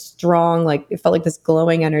intense, like strong, like it felt like this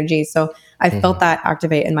glowing energy. So I felt that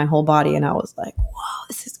activate in my whole body, and I was like, "Wow,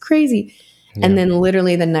 this is crazy!" Yeah. And then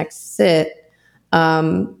literally the next sit,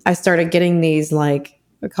 I started getting these like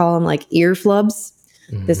we call them like ear flubs.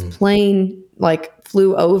 This plane like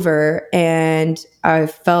flew over, and I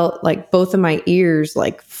felt like both of my ears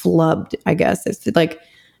like flubbed. I guess it's like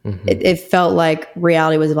it felt like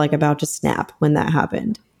reality was like about to snap when that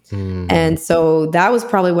happened. And so that was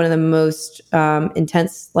probably one of the most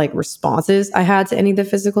intense like responses I had to any of the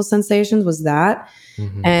physical sensations was that.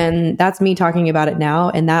 And that's me talking about it now.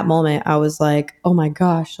 In that moment, I was like, oh my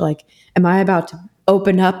gosh, like, am I about to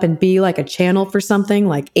open up and be like a channel for something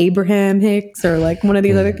like Abraham Hicks or like one of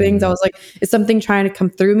these other things? I was like, is something trying to come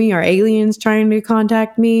through me? Are aliens trying to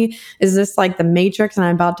contact me? Is this like the Matrix and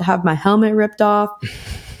I'm about to have my helmet ripped off?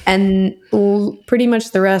 And pretty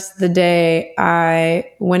much the rest of the day, I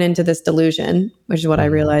went into this delusion, which is what I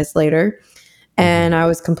realized later. And I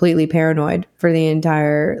was completely paranoid for the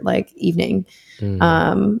entire like evening.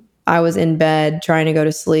 I was in bed trying to go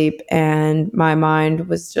to sleep, and my mind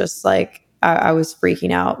was just like, I was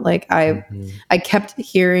freaking out. Like I kept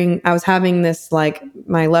hearing, I was having this, like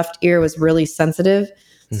my left ear was really sensitive.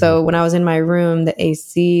 So when I was in my room, the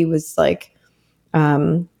AC was like,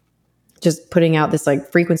 just putting out this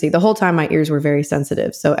like frequency. The whole time my ears were very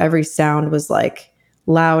sensitive. So every sound was like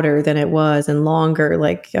louder than it was and longer.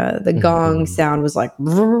 Like the gong sound was like. So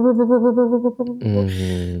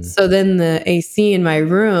then the AC in my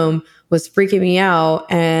room was freaking me out,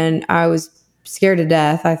 and I was scared to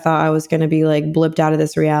death. I thought I was going to be like blipped out of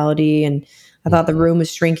this reality, and I thought the room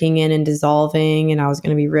was shrinking in and dissolving, and I was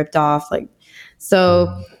going to be ripped off. Like,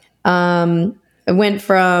 so, I went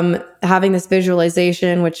from having this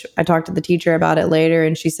visualization, which I talked to the teacher about it later,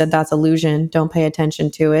 and she said, that's illusion. Don't pay attention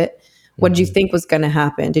to it. What did you think was going to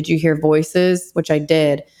happen? Did you hear voices? Which I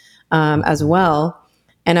did as well.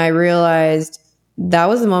 And I realized that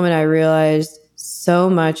was the moment I realized so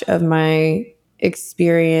much of my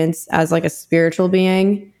experience as like a spiritual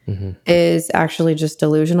being is actually just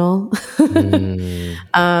delusional. Because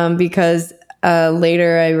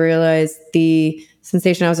later I realized the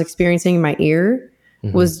sensation I was experiencing in my ear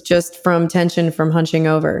was just from tension from hunching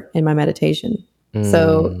over in my meditation.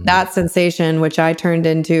 So that sensation, which I turned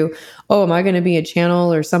into, oh, am I going to be a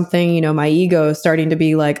channel or something? You know, my ego starting to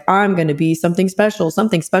be like, I'm going to be something special.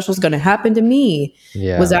 Something special is going to happen to me.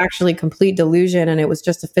 Was actually complete delusion. And it was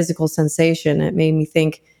just a physical sensation. It made me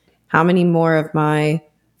think, how many more of my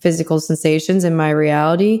physical sensations in my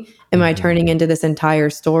reality am I turning into this entire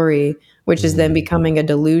story, which is then becoming a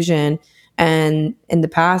delusion? And in the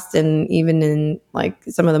past, and even in like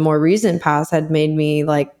some of the more recent past, had made me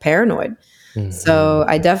like paranoid. So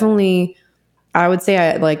I would say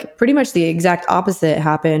I like pretty much the exact opposite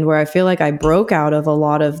happened, where I feel like I broke out of a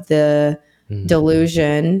lot of the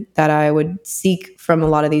delusion that I would seek from a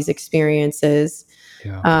lot of these experiences.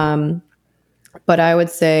 But I would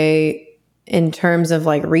say in terms of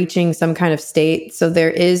like reaching some kind of state, so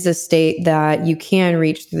there is a state that you can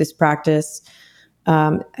reach through this practice.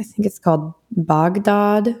 I think it's called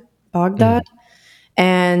Baghdad.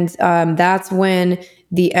 And that's when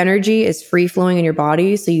the energy is free flowing in your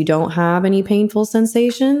body, so you don't have any painful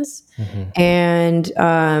sensations, and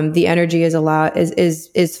the energy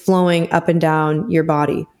is flowing up and down your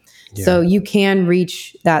body. So you can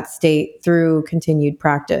reach that state through continued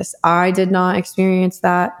practice. I did not experience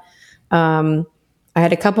that. I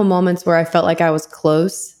had a couple moments where I felt like I was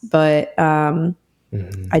close, but I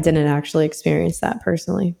didn't actually experience that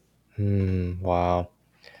personally. Wow.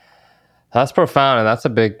 That's profound, and that's a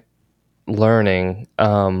big learning.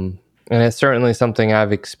 And it's certainly something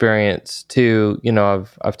I've experienced too. You know,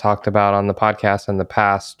 I've talked about on the podcast in the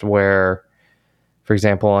past where, for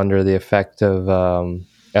example, under the effect of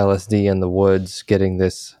LSD in the woods, getting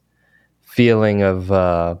this feeling of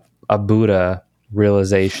a Buddha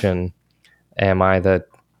realization. Am I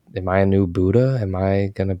a new Buddha? Am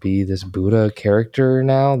I going to be this Buddha character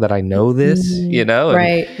now that I know this, you know? And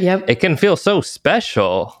Right. Yep. it can feel so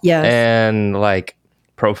special and like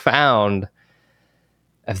profound.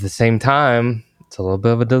 At the same time, it's a little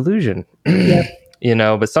bit of a delusion, you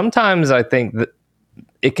know, but sometimes I think that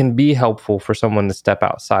it can be helpful for someone to step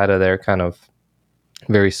outside of their kind of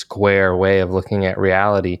very square way of looking at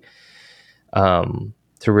reality,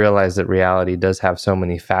 to realize that reality does have so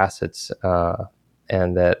many facets,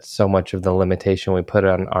 and that so much of the limitation we put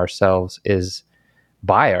on ourselves is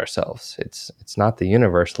by ourselves. It's not the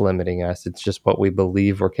universe limiting us. It's just what we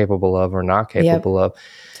believe we're capable of or not capable of.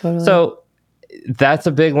 Totally. So that's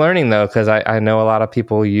a big learning, though, because I know a lot of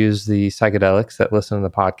people use the psychedelics that listen to the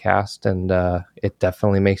podcast, and it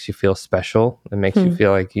definitely makes you feel special. It makes you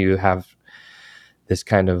feel like you have this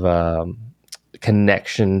kind of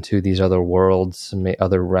connection to these other worlds,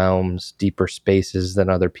 other realms, deeper spaces than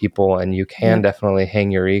other people, and you can definitely hang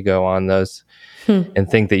your ego on those and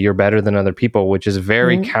think that you're better than other people, which is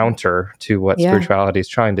very counter to what spirituality is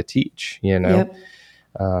trying to teach, you know.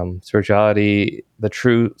 Spirituality, the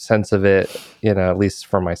true sense of it, you know, at least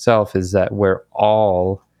for myself, is that we're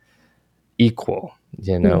all equal.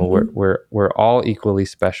 You know, we're all equally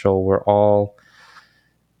special. We're all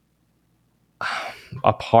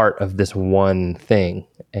a part of this one thing,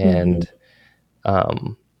 and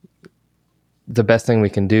the best thing we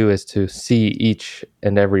can do is to see each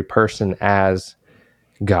and every person as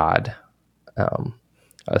God.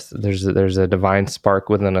 There's a divine spark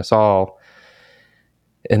within us all.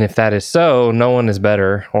 And if that is so, no one is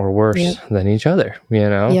better or worse than each other, you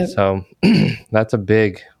know? So that's a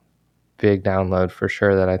big, big download for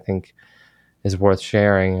sure that I think is worth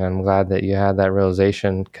sharing. I'm glad that you had that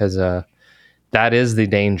realization, because that is the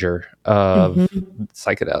danger of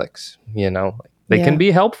psychedelics, you know? They can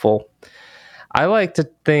be helpful. I like to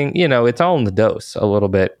think, you know, it's all in the dose a little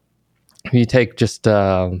bit. You take just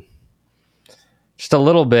a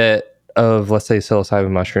little bit of, let's say,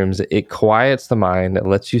 psilocybin mushrooms, it quiets the mind. It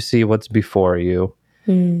lets you see what's before you.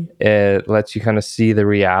 It lets you kind of see the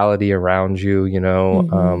reality around you, you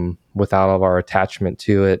know, without all of our attachment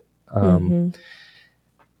to it. And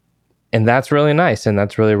that's really nice, and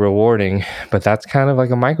that's really rewarding, but that's kind of like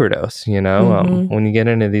a microdose, you know. When you get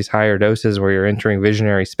into these higher doses where you're entering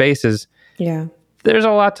visionary spaces, there's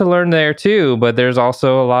a lot to learn there too, but there's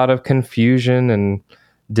also a lot of confusion and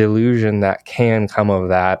delusion that can come of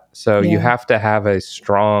that. So you have to have a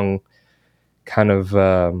strong kind of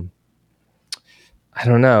I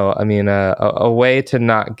don't know, I mean, a way to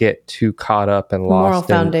not get too caught up and lost moral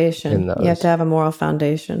foundation. in those. You have to have a moral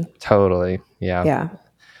foundation. Totally. Yeah.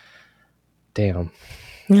 Damn,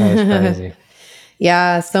 that is crazy.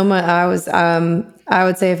 So much. I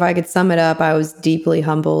would say, if I could sum it up, I was deeply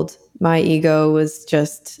humbled. My ego was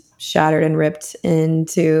just shattered and ripped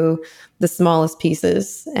into the smallest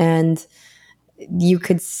pieces. And you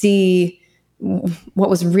could see what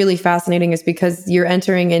was really fascinating is because you're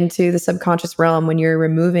entering into the subconscious realm when you're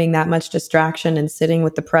removing that much distraction and sitting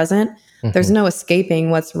with the present. There's no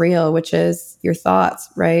escaping what's real, which is your thoughts,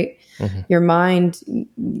 right? Your mind,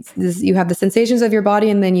 you have the sensations of your body,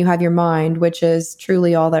 and then you have your mind, which is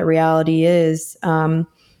truly all that reality is, from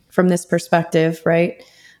this perspective, right?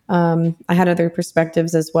 I had other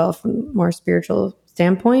perspectives as well from a more spiritual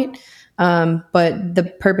standpoint. But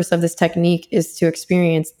the purpose of this technique is to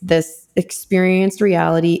experience this experienced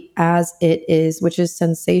reality as it is, which is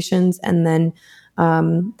sensations, and then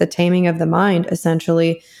the taming of the mind,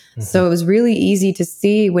 essentially. So it was really easy to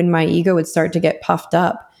see when my ego would start to get puffed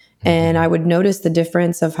up. And I would notice the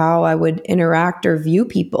difference of how I would interact or view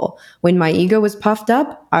people. When my ego was puffed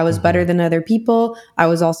up, I was better than other people. I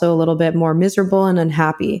was also a little bit more miserable and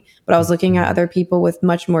unhappy. But I was looking at other people with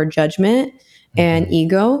much more judgment and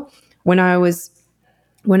ego. When I was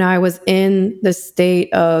in the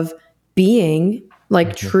state of being,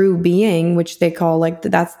 like true being, which they call like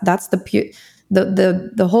that's the pure.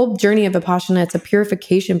 The whole journey of Vipassana, it's a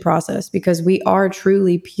purification process, because we are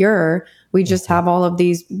truly pure. We just have all of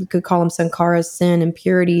these, we could call them sankharas, sin,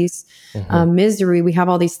 impurities, misery. We have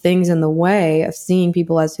all these things in the way of seeing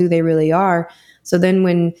people as who they really are. So then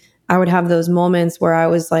when I would have those moments where I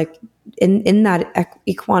was like in that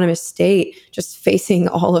equanimous state, just facing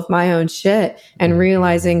all of my own shit and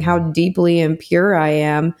realizing how deeply impure I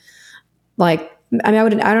am, like, I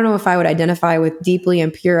mean, I don't know if I would identify with deeply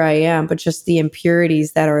impure I am, but just the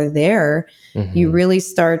impurities that are there, you really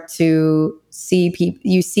start to see people,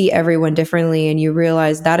 you see everyone differently, and you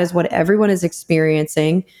realize that is what everyone is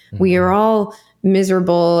experiencing. We are all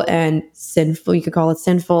miserable and sinful. You could call it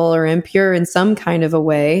sinful or impure in some kind of a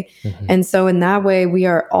way. And so in that way, we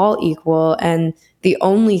are all equal. And the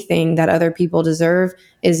only thing that other people deserve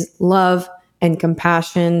is love and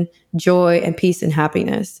compassion, joy, and peace and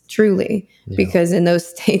happiness, truly. Because in those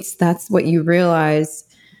states, that's what you realize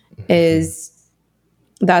is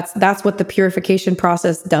that's what the purification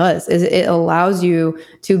process does, is it allows you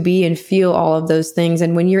to be and feel all of those things.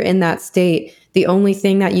 And when you're in that state, the only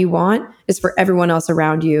thing that you want is for everyone else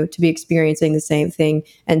around you to be experiencing the same thing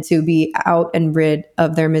and to be out and rid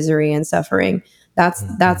of their misery and suffering.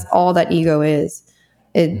 That's all that ego is.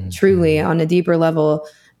 It truly, on a deeper level,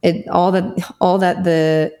 all that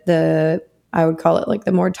the I would call it like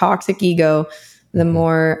the more toxic ego, the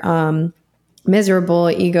more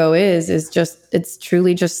miserable ego is just, it's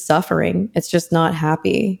truly just suffering. It's just not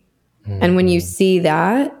happy. And when you see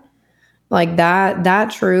that, like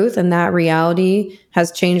that truth and that reality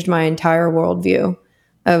has changed my entire worldview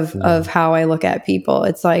of how I look at people.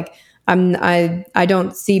 It's like I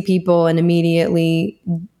don't see people and immediately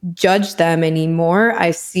judge them anymore.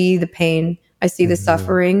 I see the pain, I see the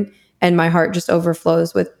suffering, and my heart just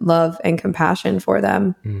overflows with love and compassion for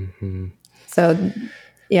them. So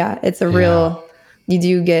yeah, it's a real, you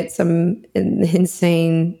do get some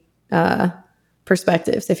insane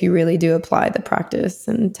perspectives if you really do apply the practice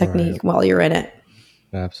and technique while you're in it.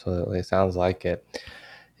 Absolutely. Sounds like it.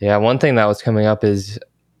 Yeah. One thing that was coming up is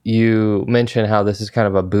you mentioned how this is kind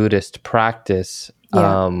of a Buddhist practice.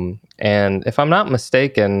 Yeah. And if I'm not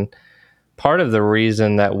mistaken, part of the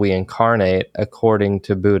reason that we incarnate, according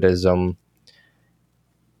to Buddhism,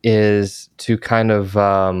 is to kind of,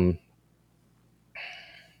 how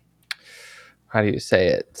do you say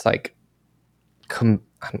it? It's like,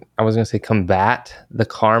 I was going to say combat the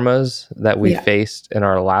karmas that we faced in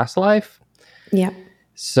our last life. Yeah.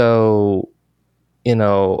 So,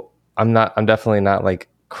 I'm definitely not like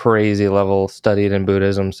crazy level studied in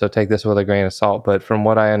Buddhism, so take this with a grain of salt. But from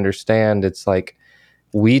what I understand, it's like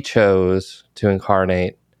we chose to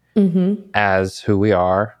incarnate as who we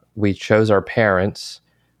are. We chose our parents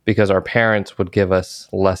because our parents would give us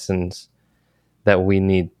lessons that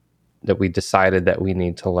we decided that we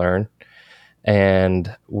need to learn.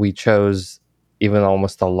 And we chose even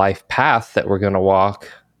almost the life path that we're going to walk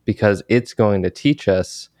because it's going to teach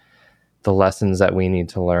us the lessons that we need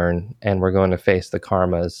to learn, and we're going to face the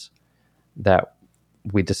karmas that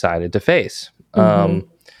we decided to face. Do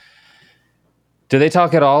they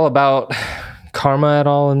talk at all about karma at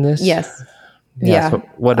all in this? Yes. Yeah. So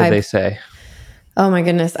what did they say? Oh my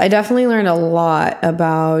goodness. I definitely learned a lot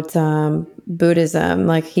about Buddhism.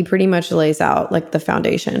 Like he pretty much lays out like the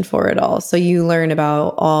foundation for it all. So you learn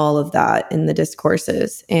about all of that in the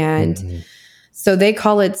discourses. And so they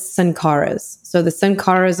call it sankharas. So the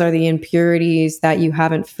sankharas are the impurities that you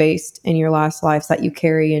haven't faced in your last lives that you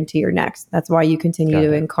carry into your next. That's why you continue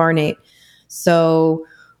to incarnate. So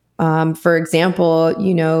for example,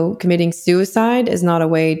 committing suicide is not a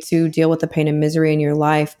way to deal with the pain and misery in your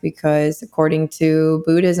life, because according to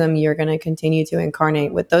Buddhism, you're going to continue to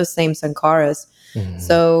incarnate with those same sankharas.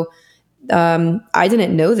 So I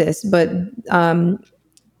didn't know this, but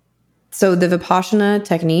so the Vipassana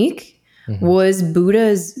technique was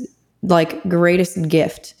Buddha's like greatest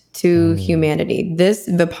gift to humanity. This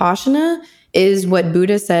Vipassana is what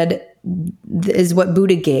Buddha said, is what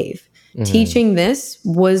Buddha gave. Teaching this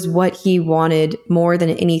was what he wanted more than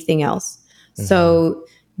anything else. So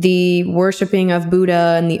the worshiping of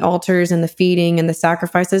Buddha and the altars and the feeding and the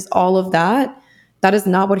sacrifices, all of that, that is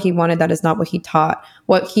not what he wanted. That is not what he taught.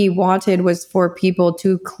 What he wanted was for people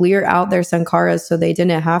to clear out their sankharas so they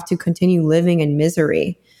didn't have to continue living in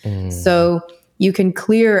misery. So you can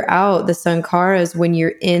clear out the sankharas when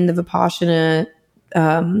you're in the Vipassana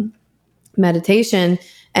meditation,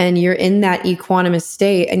 and you're in that equanimous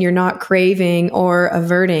state and you're not craving or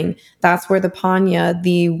averting. That's where the panya,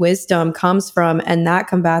 the wisdom, comes from, and that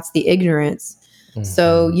combats the ignorance.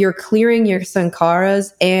 So you're clearing your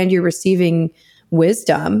sankharas and you're receiving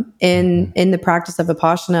wisdom in the practice of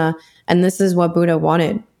Vipassana. And this is what Buddha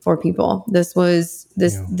wanted for people. This is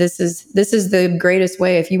the greatest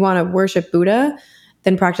way. If you want to worship Buddha,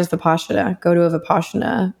 then practice Vipassana. Go to a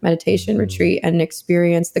Vipassana meditation retreat and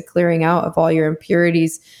experience the clearing out of all your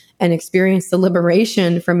impurities and experience the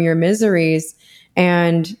liberation from your miseries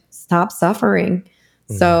and stop suffering.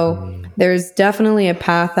 So there's definitely a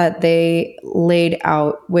path that they laid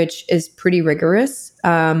out, which is pretty rigorous,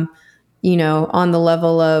 on the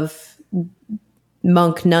level of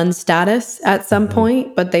monk nun status at some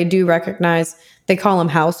point, but they do recognize, they call them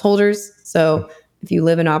householders. So if you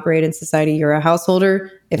live and operate in society, you're a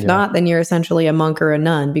householder. If not, then you're essentially a monk or a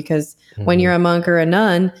nun, because when you're a monk or a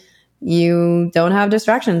nun, you don't have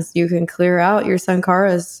distractions. You can clear out your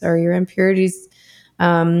sankharas or your impurities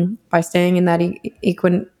by staying in that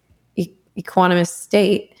equanimous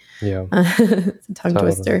state. Yeah. It's a tongue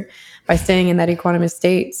twister. By staying in that equanimous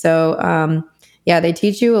state. So, they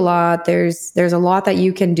teach you a lot. There's a lot that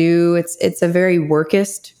you can do. It's a very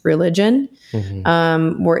workist religion.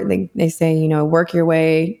 They say, work your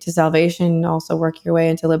way to salvation, also work your way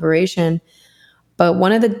into liberation. But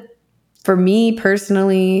for me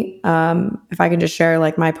personally, if I can just share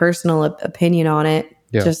like my personal opinion on it,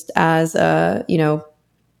 just as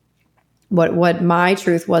what my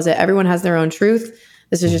truth was. Everyone has their own truth.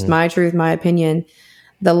 This is just my truth, my opinion.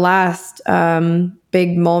 the last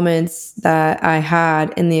big moments that I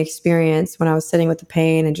had in the experience when I was sitting with the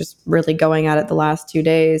pain and just really going at it the last 2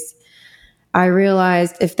 days, I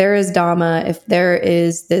realized if there is Dhamma, if there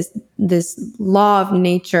is this law of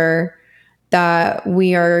nature that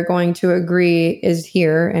we are going to agree is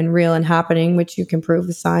here and real and happening, which you can prove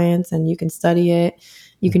with science and you can study it,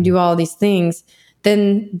 you can do all these things,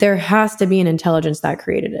 then there has to be an intelligence that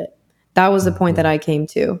created it. That was the point that I came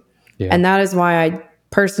to. Yeah. And that is why I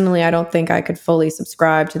don't think I could fully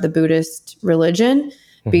subscribe to the Buddhist religion,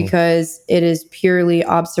 because it is purely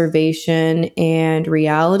observation and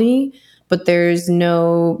reality, but there's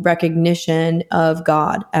no recognition of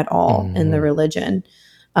God at all in the religion.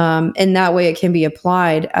 And that way it can be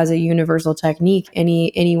applied as a universal technique.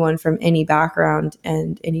 Anyone from any background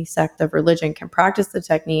and any sect of religion can practice the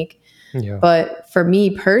technique. Yeah. But for me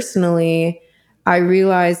personally, I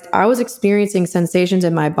realized I was experiencing sensations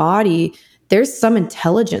in my body. There's some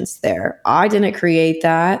intelligence there. I didn't create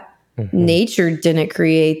that. Nature didn't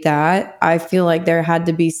create that. I feel like there had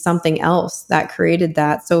to be something else that created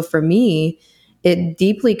that. So for me, it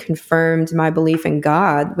deeply confirmed my belief in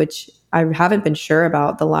God, which I haven't been sure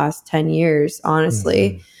about the last 10 years,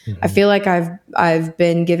 honestly. I feel like I've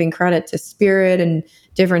been giving credit to spirit and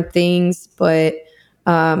different things, but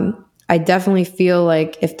I definitely feel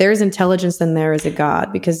like if there's intelligence, then there is a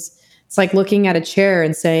God, because it's like looking at a chair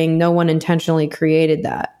and saying no one intentionally created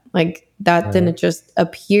that. Like that didn't just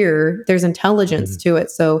appear. There's intelligence to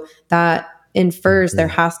it. So that infers there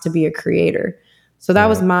has to be a creator. So that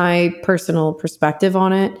was my personal perspective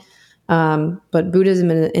on it. But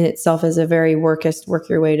Buddhism in itself is a very work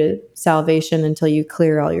your way to salvation until you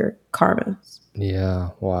clear all your karmas. Yeah.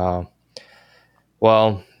 Wow.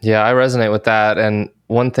 Well, yeah, I resonate with that. And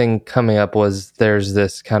one thing coming up was there's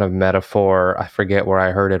this kind of metaphor, I forget where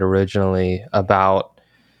I heard it originally, about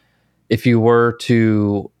if you were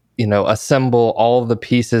to, assemble all of the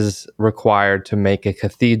pieces required to make a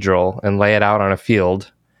cathedral and lay it out on a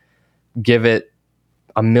field, give it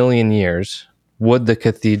 1,000,000 years, would the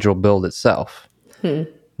cathedral build itself?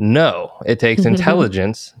 No, it takes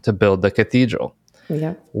intelligence to build the cathedral.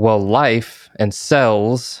 Yeah. Well, life and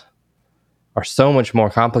cells are so much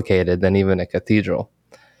more complicated than even a cathedral.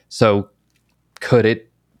 So could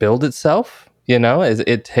it build itself?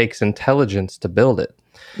 It takes intelligence to build it.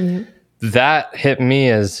 Yeah. That hit me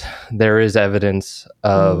as there is evidence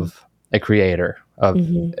of a creator, of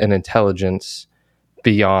an intelligence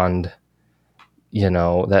beyond,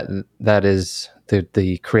 that is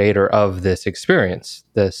the creator of this experience,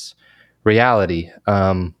 this reality.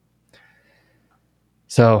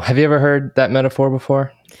 So have you ever heard that metaphor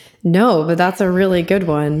before? No, but that's a really good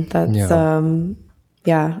one. That's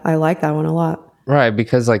I like that one a lot. Right,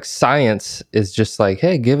 because like science is just like,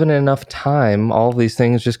 hey, given it enough time, all of these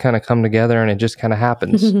things just kind of come together and it just kind of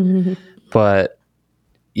happens. But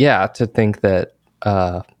yeah, to think that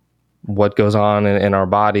what goes on in our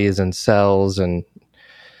bodies and cells and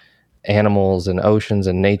animals and oceans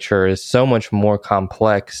and nature is so much more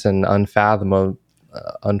complex and unfathomable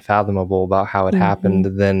about how it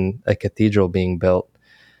happened than a cathedral being built.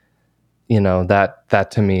 That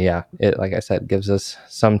to me, it, like I said, gives us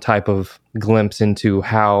some type of glimpse into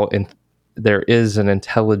how there is an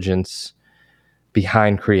intelligence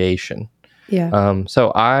behind creation. Yeah.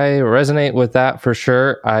 So I resonate with that for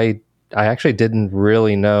sure. I actually didn't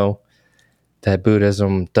really know that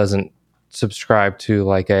Buddhism doesn't subscribe to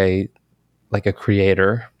like a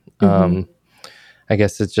creator. I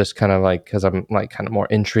guess it's just kind of like, because I'm like kind of more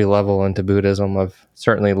entry level into Buddhism. I've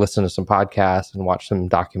certainly listened to some podcasts and watched some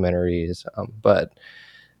documentaries, but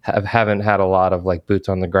haven't had a lot of like boots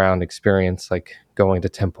on the ground experience, like going to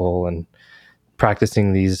temple and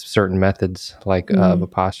practicing these certain methods like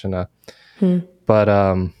Vipassana.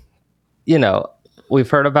 But, we've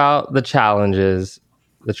heard about the challenges,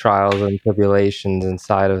 the trials and tribulations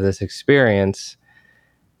inside of this experience,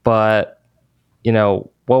 but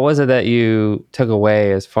what was it that you took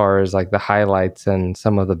away as far as like the highlights and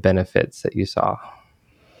some of the benefits that you saw?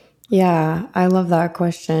 Yeah, I love that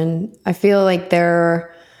question. I feel like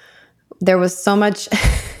there was so much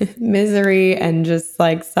misery and just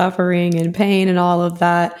like suffering and pain and all of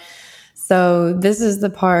that. So this is the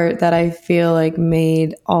part that I feel like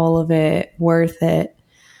made all of it worth it,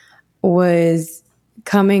 was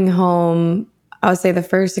coming home. I would say the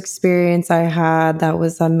first experience I had that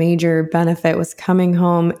was a major benefit was coming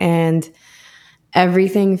home and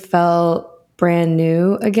everything felt brand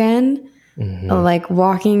new again. Like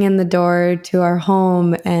walking in the door to our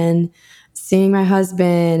home and seeing my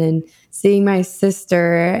husband and seeing my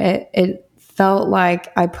sister, it felt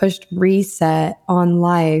like I pushed reset on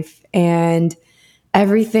life. And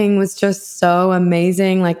everything was just so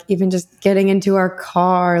amazing. Like even just getting into our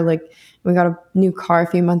car, like we got a new car a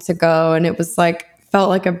few months ago and it was like, felt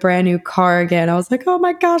like a brand new car again. I was like, oh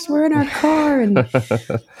my gosh, we're in our car.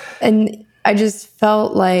 And I just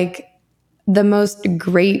felt like the most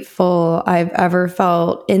grateful I've ever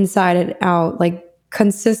felt inside and out, like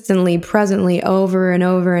consistently, presently, over and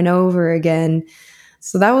over and over again.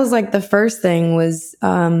 So that was like the first thing was,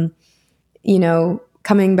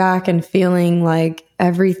 coming back and feeling like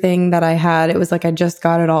everything that I had, it was like I just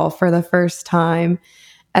got it all for the first time.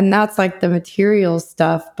 And that's like the material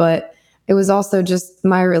stuff. But it was also just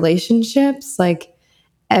my relationships. Like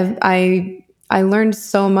I learned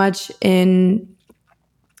so much in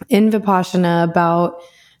Vipassana about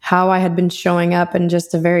how I had been showing up in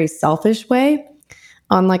just a very selfish way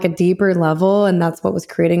on like a deeper level. And that's what was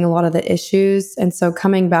creating a lot of the issues. And so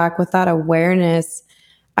coming back with that awareness,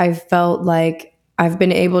 I felt like I've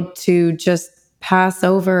been able to just pass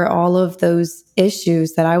over all of those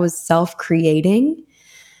issues that I was self creating.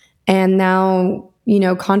 And now,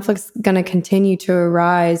 conflict's going to continue to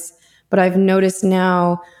arise. But I've noticed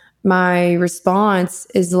now my response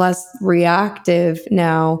is less reactive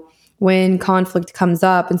now when conflict comes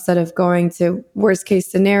up. Instead of going to worst case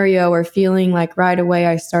scenario or feeling like right away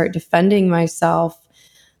I start defending myself,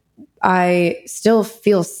 I still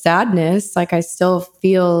feel sadness. Like I still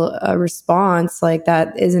feel a response like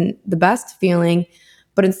that isn't the best feeling.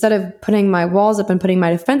 But instead of putting my walls up and putting my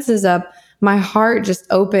defenses up, my heart just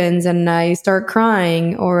opens and I start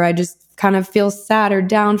crying, or I just kind of feel sad or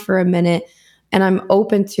down for a minute. And I'm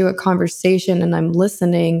open to a conversation and I'm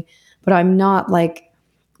listening, but I'm not like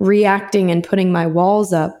reacting and putting my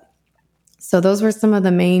walls up. So those were some of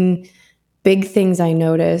the main big things I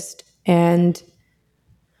noticed. And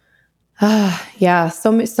yeah,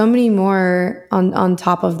 so many more on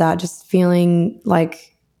top of that, just feeling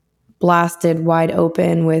like blasted wide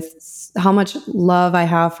open with how much love I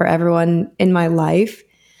have for everyone in my life.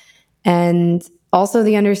 And also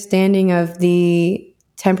the understanding of the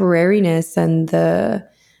temporariness and the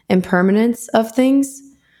impermanence of things.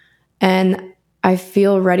 And I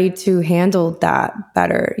feel ready to handle that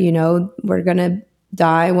better. We're going to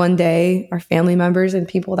die one day. Our family members and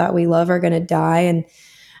people that we love are going to die. And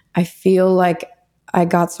I feel like I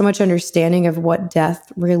got so much understanding of what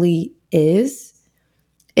death really is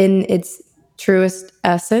in its truest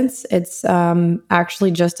essence. It's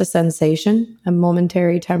actually just a sensation, a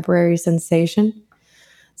momentary, temporary sensation.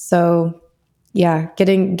 So, yeah,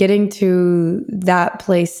 getting to that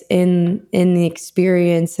place in the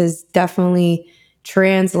experience has definitely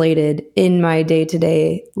translated in my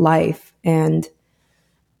day-to-day life, and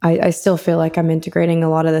I still feel like I'm integrating a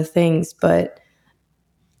lot of the things, but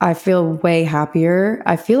I feel way happier.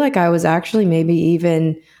 I feel like I was actually maybe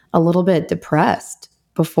even a little bit depressed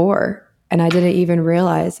before, and I didn't even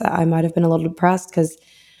realize that I might have been a little depressed because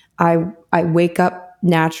I wake up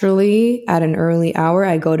naturally at an early hour.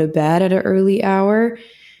 I go to bed at an early hour,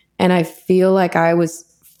 and I feel like I was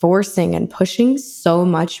forcing and pushing so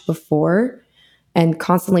much before and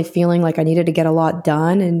constantly feeling like I needed to get a lot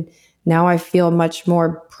done. And now I feel much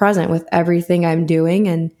more present with everything I'm doing,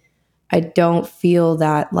 and I don't feel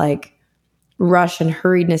that like rush and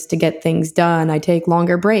hurriedness to get things done. I take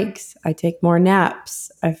longer breaks. I take more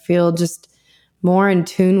naps. I feel just more in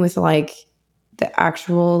tune with like the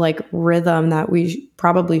actual like rhythm that we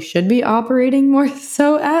probably should be operating more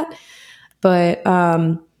so at. But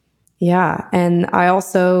yeah, and I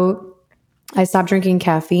stopped drinking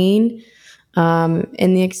caffeine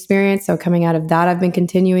in the experience. So coming out of that, I've been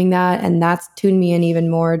continuing that, and that's tuned me in even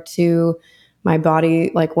more to my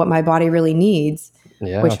body, like what my body really needs,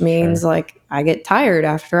 which means like I get tired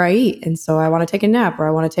after I eat. And so I want to take a nap or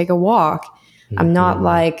I want to take a walk. Mm-hmm. I'm not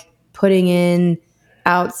like putting in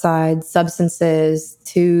outside substances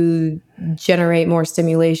to generate more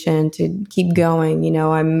stimulation to keep going.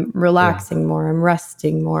 I'm relaxing more, I'm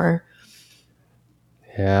resting more.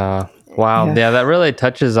 Yeah. Wow. Yeah, that really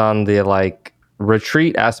touches on the like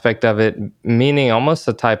retreat aspect of it, meaning almost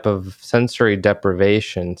a type of sensory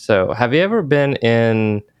deprivation. So have you ever been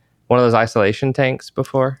in one of those isolation tanks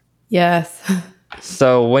before? Yes.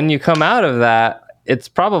 So when you come out of that, it's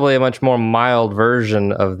probably a much more mild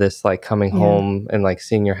version of this, like coming home and like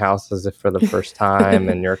seeing your house as if for the first time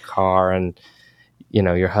and your car and,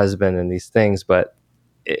 your husband and these things. But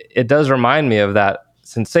it does remind me of that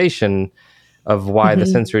sensation of why the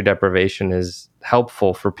sensory deprivation is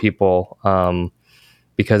helpful for people,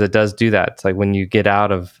 because it does do that. It's like when you get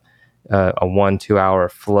out of a 1-2 hour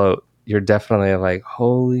float, you're definitely like,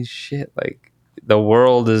 holy shit, like the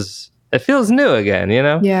world it feels new again,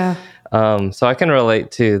 Yeah. So I can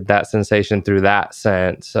relate to that sensation through that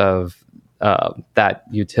sense of that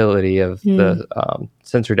utility of the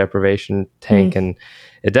sensory deprivation tank, and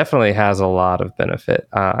it definitely has a lot of benefit.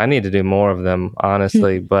 I need to do more of them,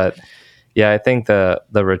 honestly, but yeah, I think the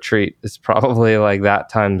retreat is probably like that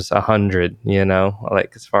times 100.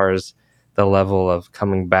 Like as far as the level of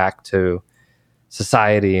coming back to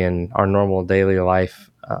society and our normal daily life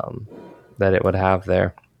that it would have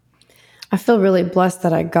there. I feel really blessed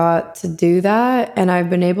that I got to do that, and I've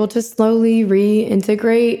been able to slowly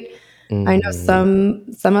reintegrate. I know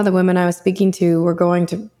some of the women I was speaking to were going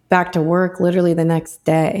to back to work literally the next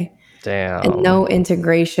day, and Damn. no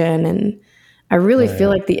integration. And I really feel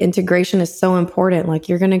like the integration is so important. Like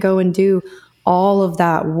you're going to go and do all of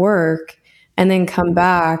that work and then come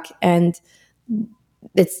back, and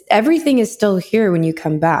everything is still here when you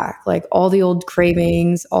come back. Like all the old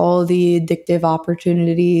cravings, all the addictive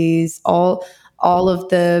opportunities, all of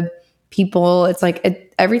the people. It's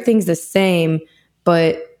like everything's the same,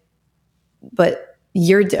 but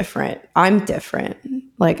you're different. I'm different.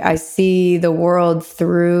 Like I see the world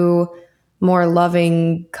through more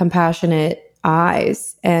loving, compassionate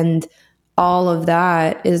eyes. And all of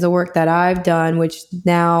that is the work that I've done, which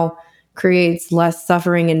now creates less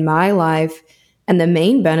suffering in my life. And the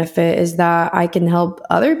main benefit is that I can help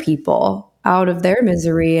other people out of their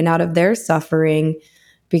misery and out of their suffering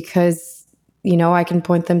because, I can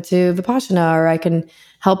point them to Vipassana, or I can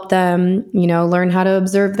help them, learn how to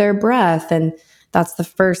observe their breath. And that's the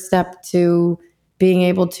first step to being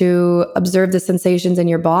able to observe the sensations in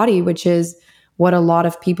your body, which is what a lot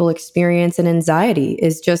of people experience in anxiety,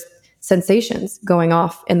 is just sensations going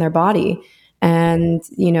off in their body. And,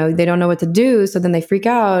 they don't know what to do. So then they freak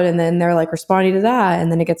out, and then they're like responding to that.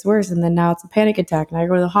 And then it gets worse. And then now it's a panic attack and I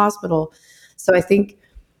go to the hospital. So I think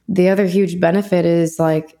the other huge benefit is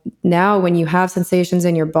like now when you have sensations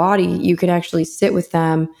in your body, you can actually sit with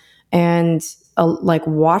them and like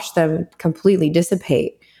watch them completely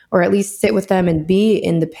dissipate, or at least sit with them and be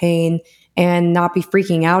in the pain and not be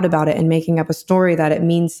freaking out about it and making up a story that it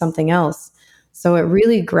means something else. So it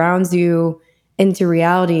really grounds you into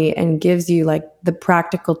reality and gives you like the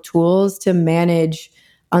practical tools to manage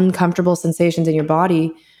uncomfortable sensations in your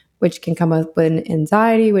body, which can come up in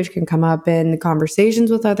anxiety, which can come up in conversations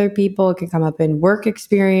with other people. It can come up in work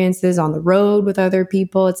experiences on the road with other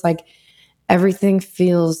people. It's like everything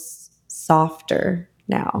feels softer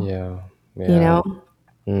now. Yeah.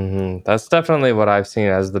 That's definitely what I've seen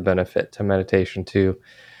as the benefit to meditation too.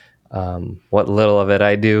 What little of it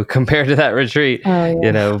I do compared to that retreat,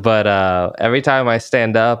 but every time I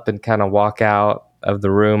stand up and kind of walk out of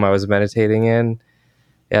the room I was meditating in,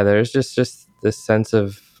 there's just this sense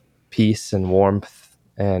of peace and warmth,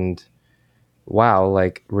 and wow,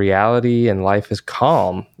 like reality and life is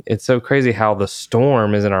calm. It's so crazy how the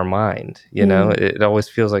storm is in our mind. It always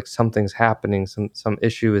feels like something's happening, some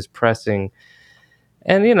issue is pressing.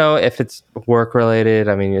 And, if it's work related,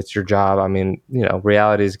 I mean, it's your job. I mean,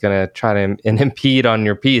 reality is going to try to impede on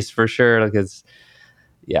your peace for sure. Because,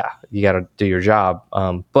 you got to do your job.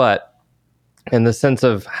 But in the sense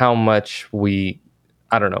of how much we,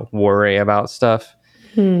 I don't know, worry about stuff,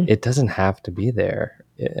 it doesn't have to be there.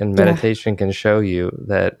 And meditation can show you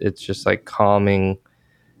that it's just like calming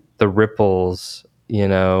the ripples.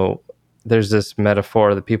 There's this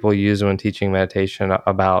metaphor that people use when teaching meditation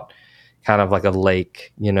about kind of like a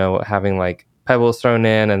lake, having like pebbles thrown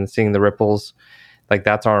in and seeing the ripples. Like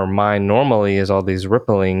that's our mind normally, is all these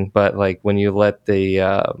rippling. But like when you let the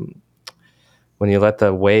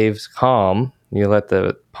waves calm, you let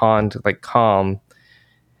the pond like calm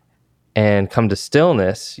and come to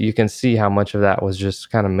stillness, you can see how much of that was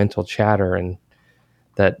just kind of mental chatter, and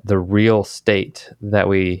that the real state that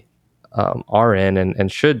we are in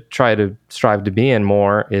and should try to strive to be in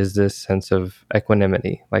more is this sense of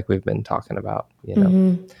equanimity, like we've been talking about,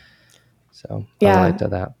 So I relate to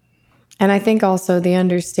that. And I think also the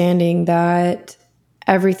understanding that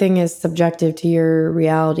everything is subjective to your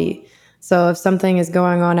reality. So if something is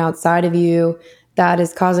going on outside of you that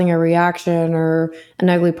is causing a reaction or an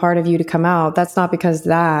ugly part of you to come out, that's not because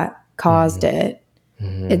that caused it.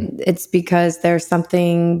 It's because there's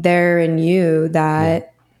something there in you that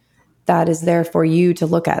is there for you to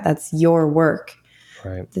look at. That's your work.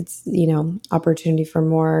 Right. It's, opportunity for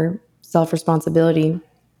more self-responsibility.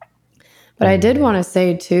 But I did want to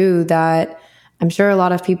say too that I'm sure a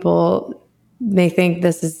lot of people may think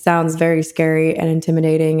sounds very scary and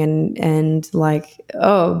intimidating and like,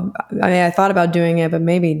 oh, I mean, I thought about doing it, but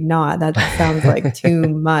maybe not. That sounds like too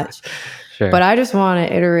much. Sure. But I just want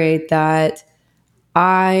to iterate that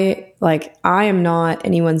I am not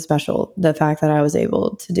anyone special. The fact that I was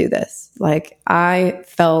able to do this, like I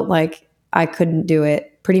felt like I couldn't do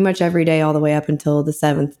it pretty much every day, all the way up until the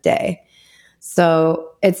 7th day.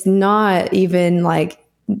 So it's not even like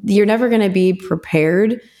you're never going to be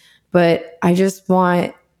prepared. But I just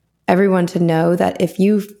want everyone to know that if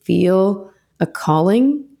you feel a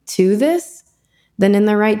calling to this, then in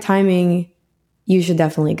the right timing, you should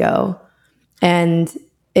definitely go. And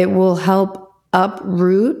it will help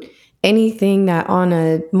uproot anything that on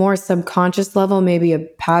a more subconscious level, maybe a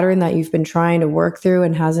pattern that you've been trying to work through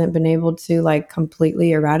and hasn't been able to like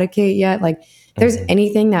completely eradicate yet. Like if there's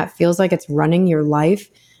anything that feels like it's running your life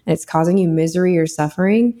and it's causing you misery or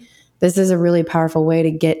suffering, this is a really powerful way to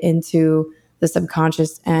get into the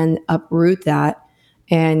subconscious and uproot that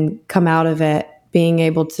and come out of it being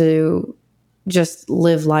able to just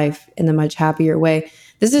live life in a much happier way.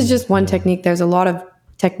 This is just one technique. There's a lot of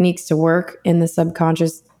techniques to work in the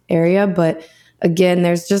subconscious area, but again,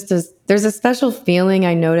 there's a special feeling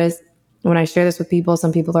I notice when I share this with people.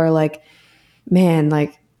 Some people are like, man,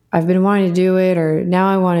 like I've been wanting to do it, or now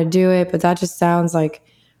I want to do it, but that just sounds like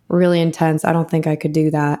really intense. I don't think I could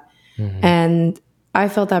do that. And I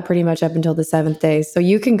felt that pretty much up until the 7th day. So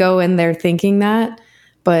you can go in there thinking that,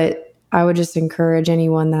 but I would just encourage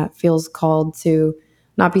anyone that feels called to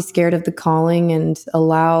not be scared of the calling and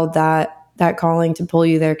allow that calling to pull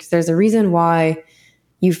you there, because there's a reason why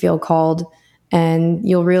you feel called, and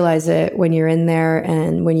you'll realize it when you're in there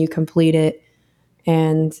and when you complete it.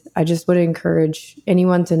 And I just would encourage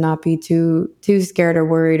anyone to not be too scared or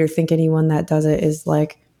worried or think anyone that does it is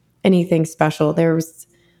like anything special. There was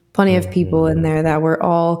plenty of people in there that were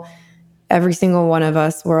all, every single one of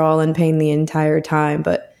us were all in pain the entire time,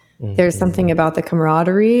 but there's something about the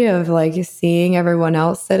camaraderie of like seeing everyone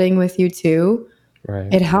else sitting with you too.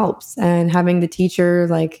 Right. It helps. And having the teacher,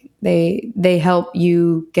 like they help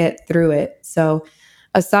you get through it. So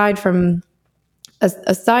aside from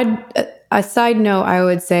a side note, I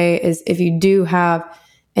would say is if you do have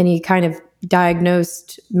any kind of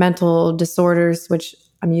diagnosed mental disorders, which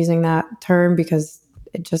I'm using that term because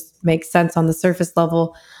it just makes sense on the surface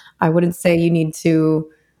level, I wouldn't say you need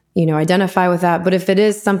to, identify with that. But if it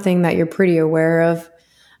is something that you're pretty aware of,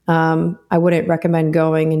 I wouldn't recommend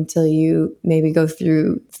going until you maybe go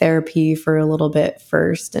through therapy for a little bit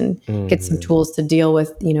first and get some tools to deal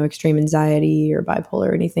with, extreme anxiety or bipolar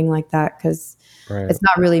or anything like that, because it's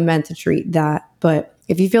not really meant to treat that. But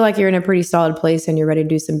if you feel like you're in a pretty solid place and you're ready to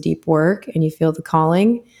do some deep work and you feel the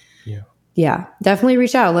calling, yeah, definitely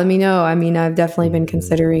reach out. Let me know. I mean, I've definitely been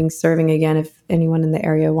considering serving again if anyone in the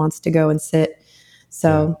area wants to go and sit.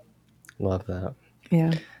 So, love that.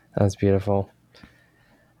 Yeah, that's beautiful.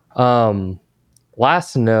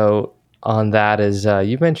 Last note on that is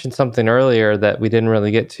you mentioned something earlier that we didn't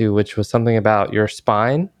really get to, which was something about your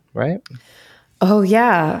spine, right? Oh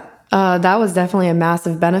yeah, that was definitely a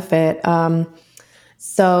massive benefit.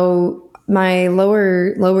 So my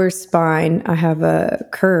lower spine, I have a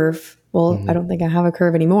curve. Well, I don't think I have a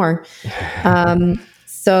curve anymore.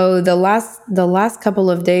 So the last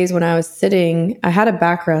couple of days when I was sitting, I had a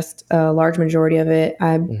backrest, a large majority of it.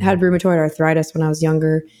 I had rheumatoid arthritis when I was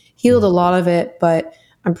younger, healed a lot of it, but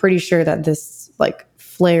I'm pretty sure that this like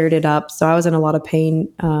flared it up. So I was in a lot of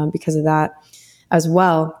pain because of that as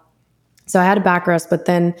well. So I had a backrest, but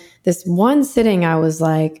then this one sitting, I was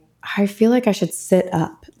like, I feel like I should sit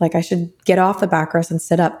up. Like I should get off the backrest and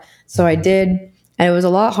sit up. So I did, and it was a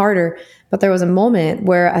lot harder. But there was a moment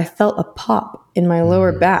where I felt a pop in my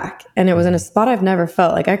lower back, and it was in a spot I've never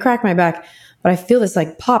felt. Like I cracked my back, but I feel this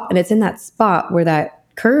like pop, and it's in that spot where that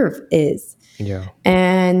curve is. Yeah.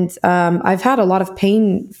 And I've had a lot of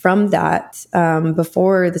pain from that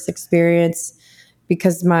before this experience,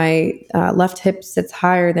 because my left hip sits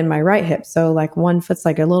higher than my right hip. So like one foot's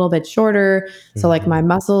like a little bit shorter. So like my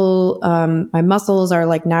muscles are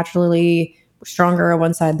like naturally stronger on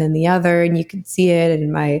one side than the other. And you can see it.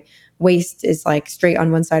 And my waist is like straight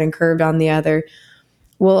on one side and curved on the other.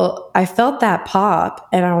 Well, I felt that pop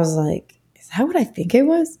and I was like, is that what I think it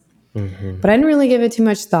was? But I didn't really give it too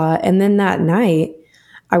much thought. And then that night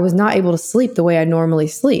I was not able to sleep the way I normally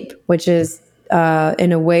sleep, which is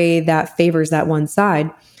in a way that favors that one side.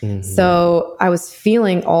 So I was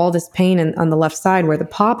feeling all this pain on the left side where the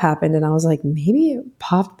pop happened. And I was like, maybe it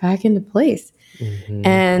popped back into place.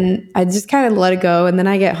 And I just kind of let it go. And then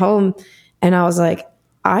I get home and I was like,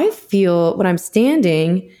 I feel when I'm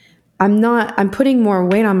standing, I'm putting more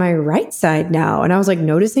weight on my right side now. And I was like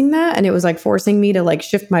noticing that. And it was like forcing me to like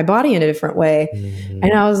shift my body in a different way.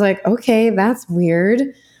 And I was like, okay, that's weird.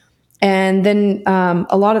 And then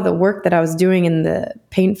a lot of the work that I was doing in the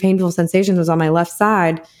painful sensations was on my left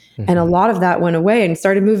side. And a lot of that went away and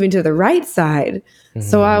started moving to the right side.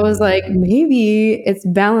 So I was like, maybe it's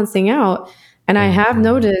balancing out. And I have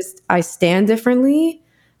noticed I stand differently.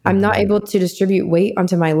 I'm not able to distribute weight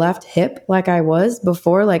onto my left hip like I was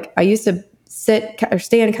before. Like I used to sit or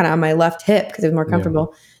stand kind of on my left hip because it was more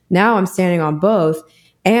comfortable. Now I'm standing on both,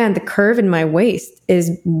 and the curve in my waist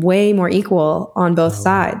is way more equal on both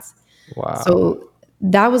sides. Wow. So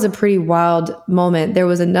that was a pretty wild moment. There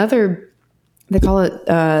was another, they call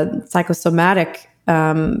it psychosomatic.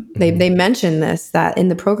 They mentioned this, that in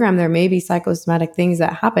the program there may be psychosomatic things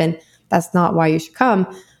that happen. That's not why you should come,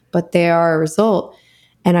 but they are a result.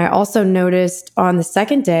 And I also noticed on the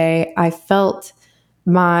second day, I felt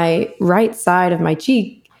my right side of my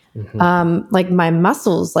cheek, like my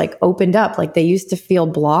muscles like opened up, like they used to feel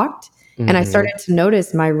blocked. And I started to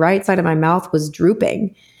notice my right side of my mouth was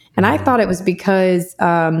drooping. And I thought it was because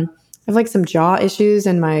I have like some jaw issues,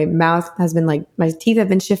 and my mouth has been like, my teeth have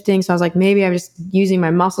been shifting. So I was like, maybe I'm just using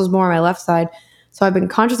my muscles more on my left side. So I've been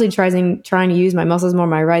consciously trying to use my muscles more on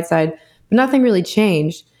my right side, but nothing really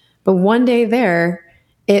changed. But one day there,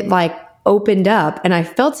 it like opened up and I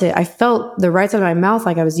felt it. I felt the right side of my mouth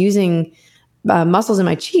like I was using muscles in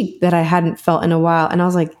my cheek that I hadn't felt in a while. And I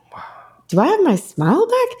was like, do I have my smile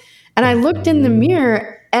back? And I looked in the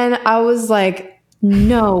mirror and I was like,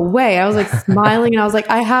 no way. I was like smiling and I was like,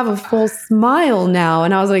 I have a full smile now.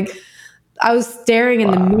 And I was like, I was staring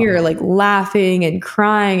in the mirror, like laughing and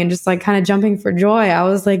crying and just like kind of jumping for joy. I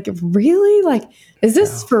was like, really? Like, is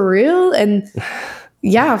this for real? And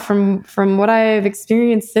yeah, from what I've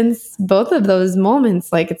experienced since both of those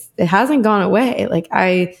moments, like it hasn't gone away. Like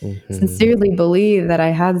I sincerely believe that I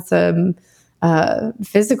had some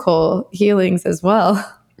physical healings as well.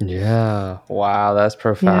 Yeah. Wow, that's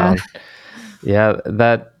profound. Yeah,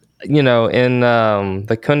 that, in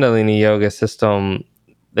the Kundalini yoga system,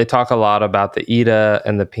 they talk a lot about the Ida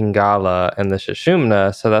and the Pingala and the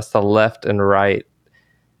Sushumna. So that's the left,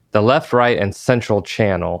 right, and central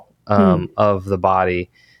channel of the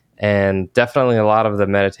body. And definitely a lot of the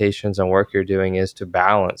meditations and work you're doing is to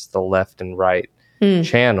balance the left and right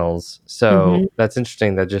channels. So that's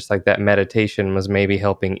interesting that just like that meditation was maybe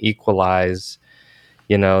helping equalize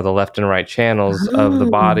the left and right channels of the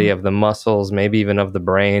body, of the muscles, maybe even of the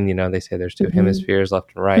brain. They say there's two hemispheres,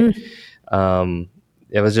 left and right.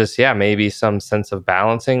 It was just, maybe some sense of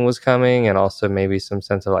balancing was coming, and also maybe some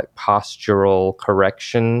sense of like postural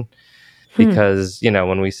correction, because,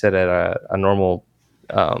 when we sit at a normal,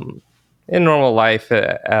 in normal life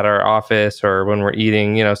at our office or when we're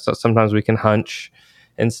eating, so sometimes we can hunch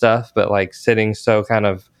and stuff, but like sitting so kind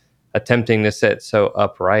of attempting to sit so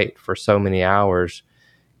upright for so many hours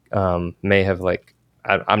may have like,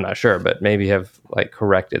 I'm not sure, but maybe have like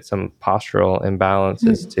corrected some postural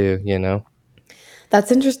imbalances too.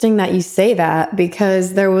 That's interesting that you say that,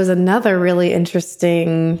 because there was another really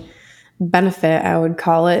interesting benefit, I would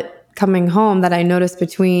call it, coming home that I noticed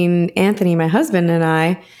between Anthony, my husband, and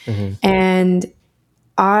I. And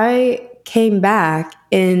I came back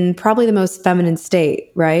in probably the most feminine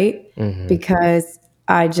state, right? Because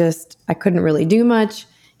I couldn't really do much.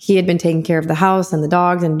 He had been taking care of the house and the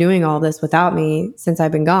dogs and doing all this without me since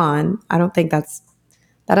I've been gone. I don't think that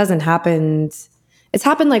hasn't happened. It's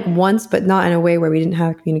happened like once, but not in a way where we didn't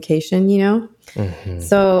have communication.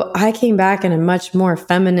 So I came back in a much more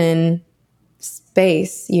feminine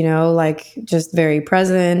space, like just very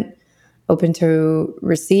present, open to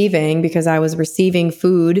receiving, because I was receiving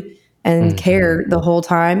food and care the whole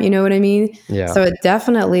time. You know what I mean? Yeah. So it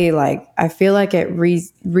definitely, like, I feel like it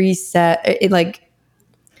reset. It like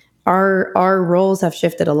our roles have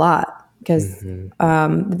shifted a lot, because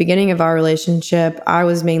the beginning of our relationship, I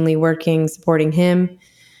was mainly working, supporting him.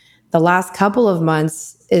 The last couple of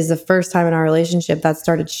months is the first time in our relationship that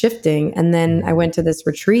started shifting. And then I went to this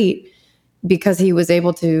retreat because he was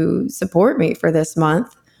able to support me for this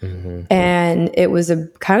month. And it was a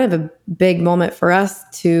kind of a big moment for us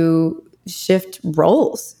to shift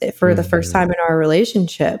roles for the first time in our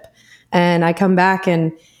relationship. And I come back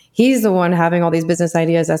and he's the one having all these business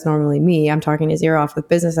ideas. That's normally me. I'm talking his ear off with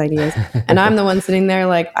business ideas. And I'm the one sitting there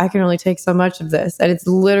like, I can only take so much of this. And it's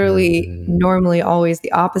literally normally always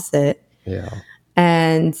the opposite. Yeah.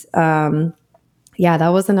 And that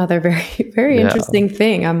was another very, very interesting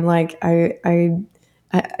thing. I'm like, I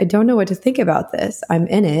don't know what to think about this. I'm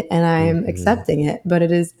in it and I'm accepting it, but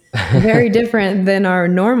it is very different than our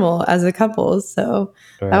normal as a couple. So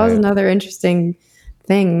that was another interesting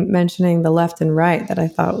thing, mentioning the left and right, that I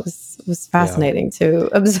thought was fascinating to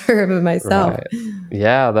observe of myself. Right.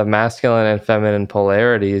 Yeah, the masculine and feminine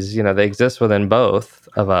polarities, they exist within both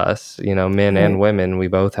of us, men and women. We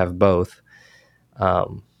both have both.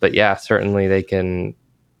 But yeah, certainly they can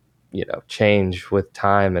change with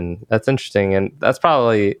time, and that's interesting, and that's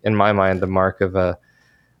probably in my mind the mark of a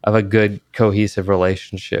of a good cohesive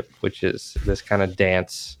relationship, which is this kind of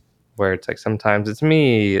dance where it's like sometimes it's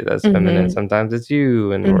me that's feminine, sometimes it's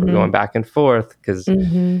you, and we're going back and forth, because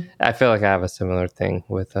I feel like I have a similar thing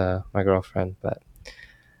with my girlfriend. But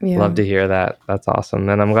love to hear that. That's awesome,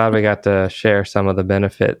 and I'm glad we got to share some of the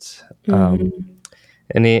benefits.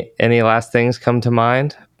 Any last things come to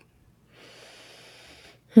mind?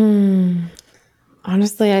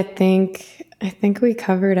 Honestly, I think we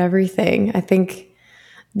covered everything. I think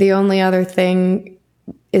the only other thing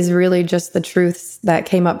is really just the truths that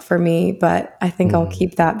came up for me, but I think I'll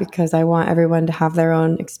keep that because I want everyone to have their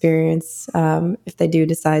own experience if they do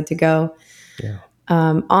decide to go. Yeah.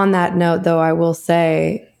 On that note, though, I will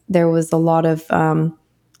say there was a lot of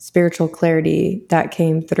spiritual clarity that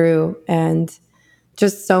came through, and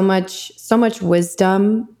just so much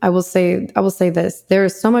wisdom. I will say this: there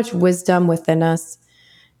is so much wisdom within us,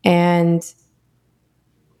 and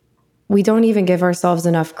we don't even give ourselves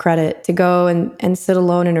enough credit to go and sit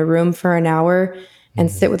alone in a room for an hour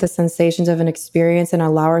and sit with the sensations of an experience and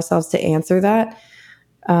allow ourselves to answer that.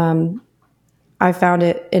 I found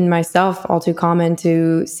it in myself all too common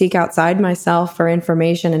to seek outside myself for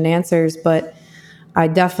information and answers, but I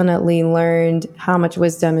definitely learned how much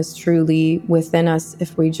wisdom is truly within us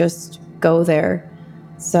if we just go there.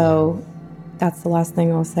 So that's the last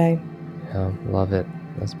thing I'll say. Yeah, love it.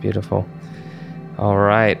 That's beautiful. All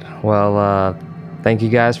right. Well, thank you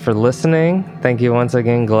guys for listening. Thank you once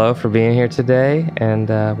again, GLO, for being here today. And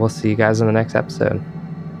we'll see you guys in the next episode.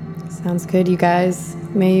 Sounds good, you guys.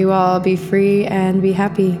 May you all be free and be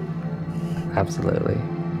happy. Absolutely.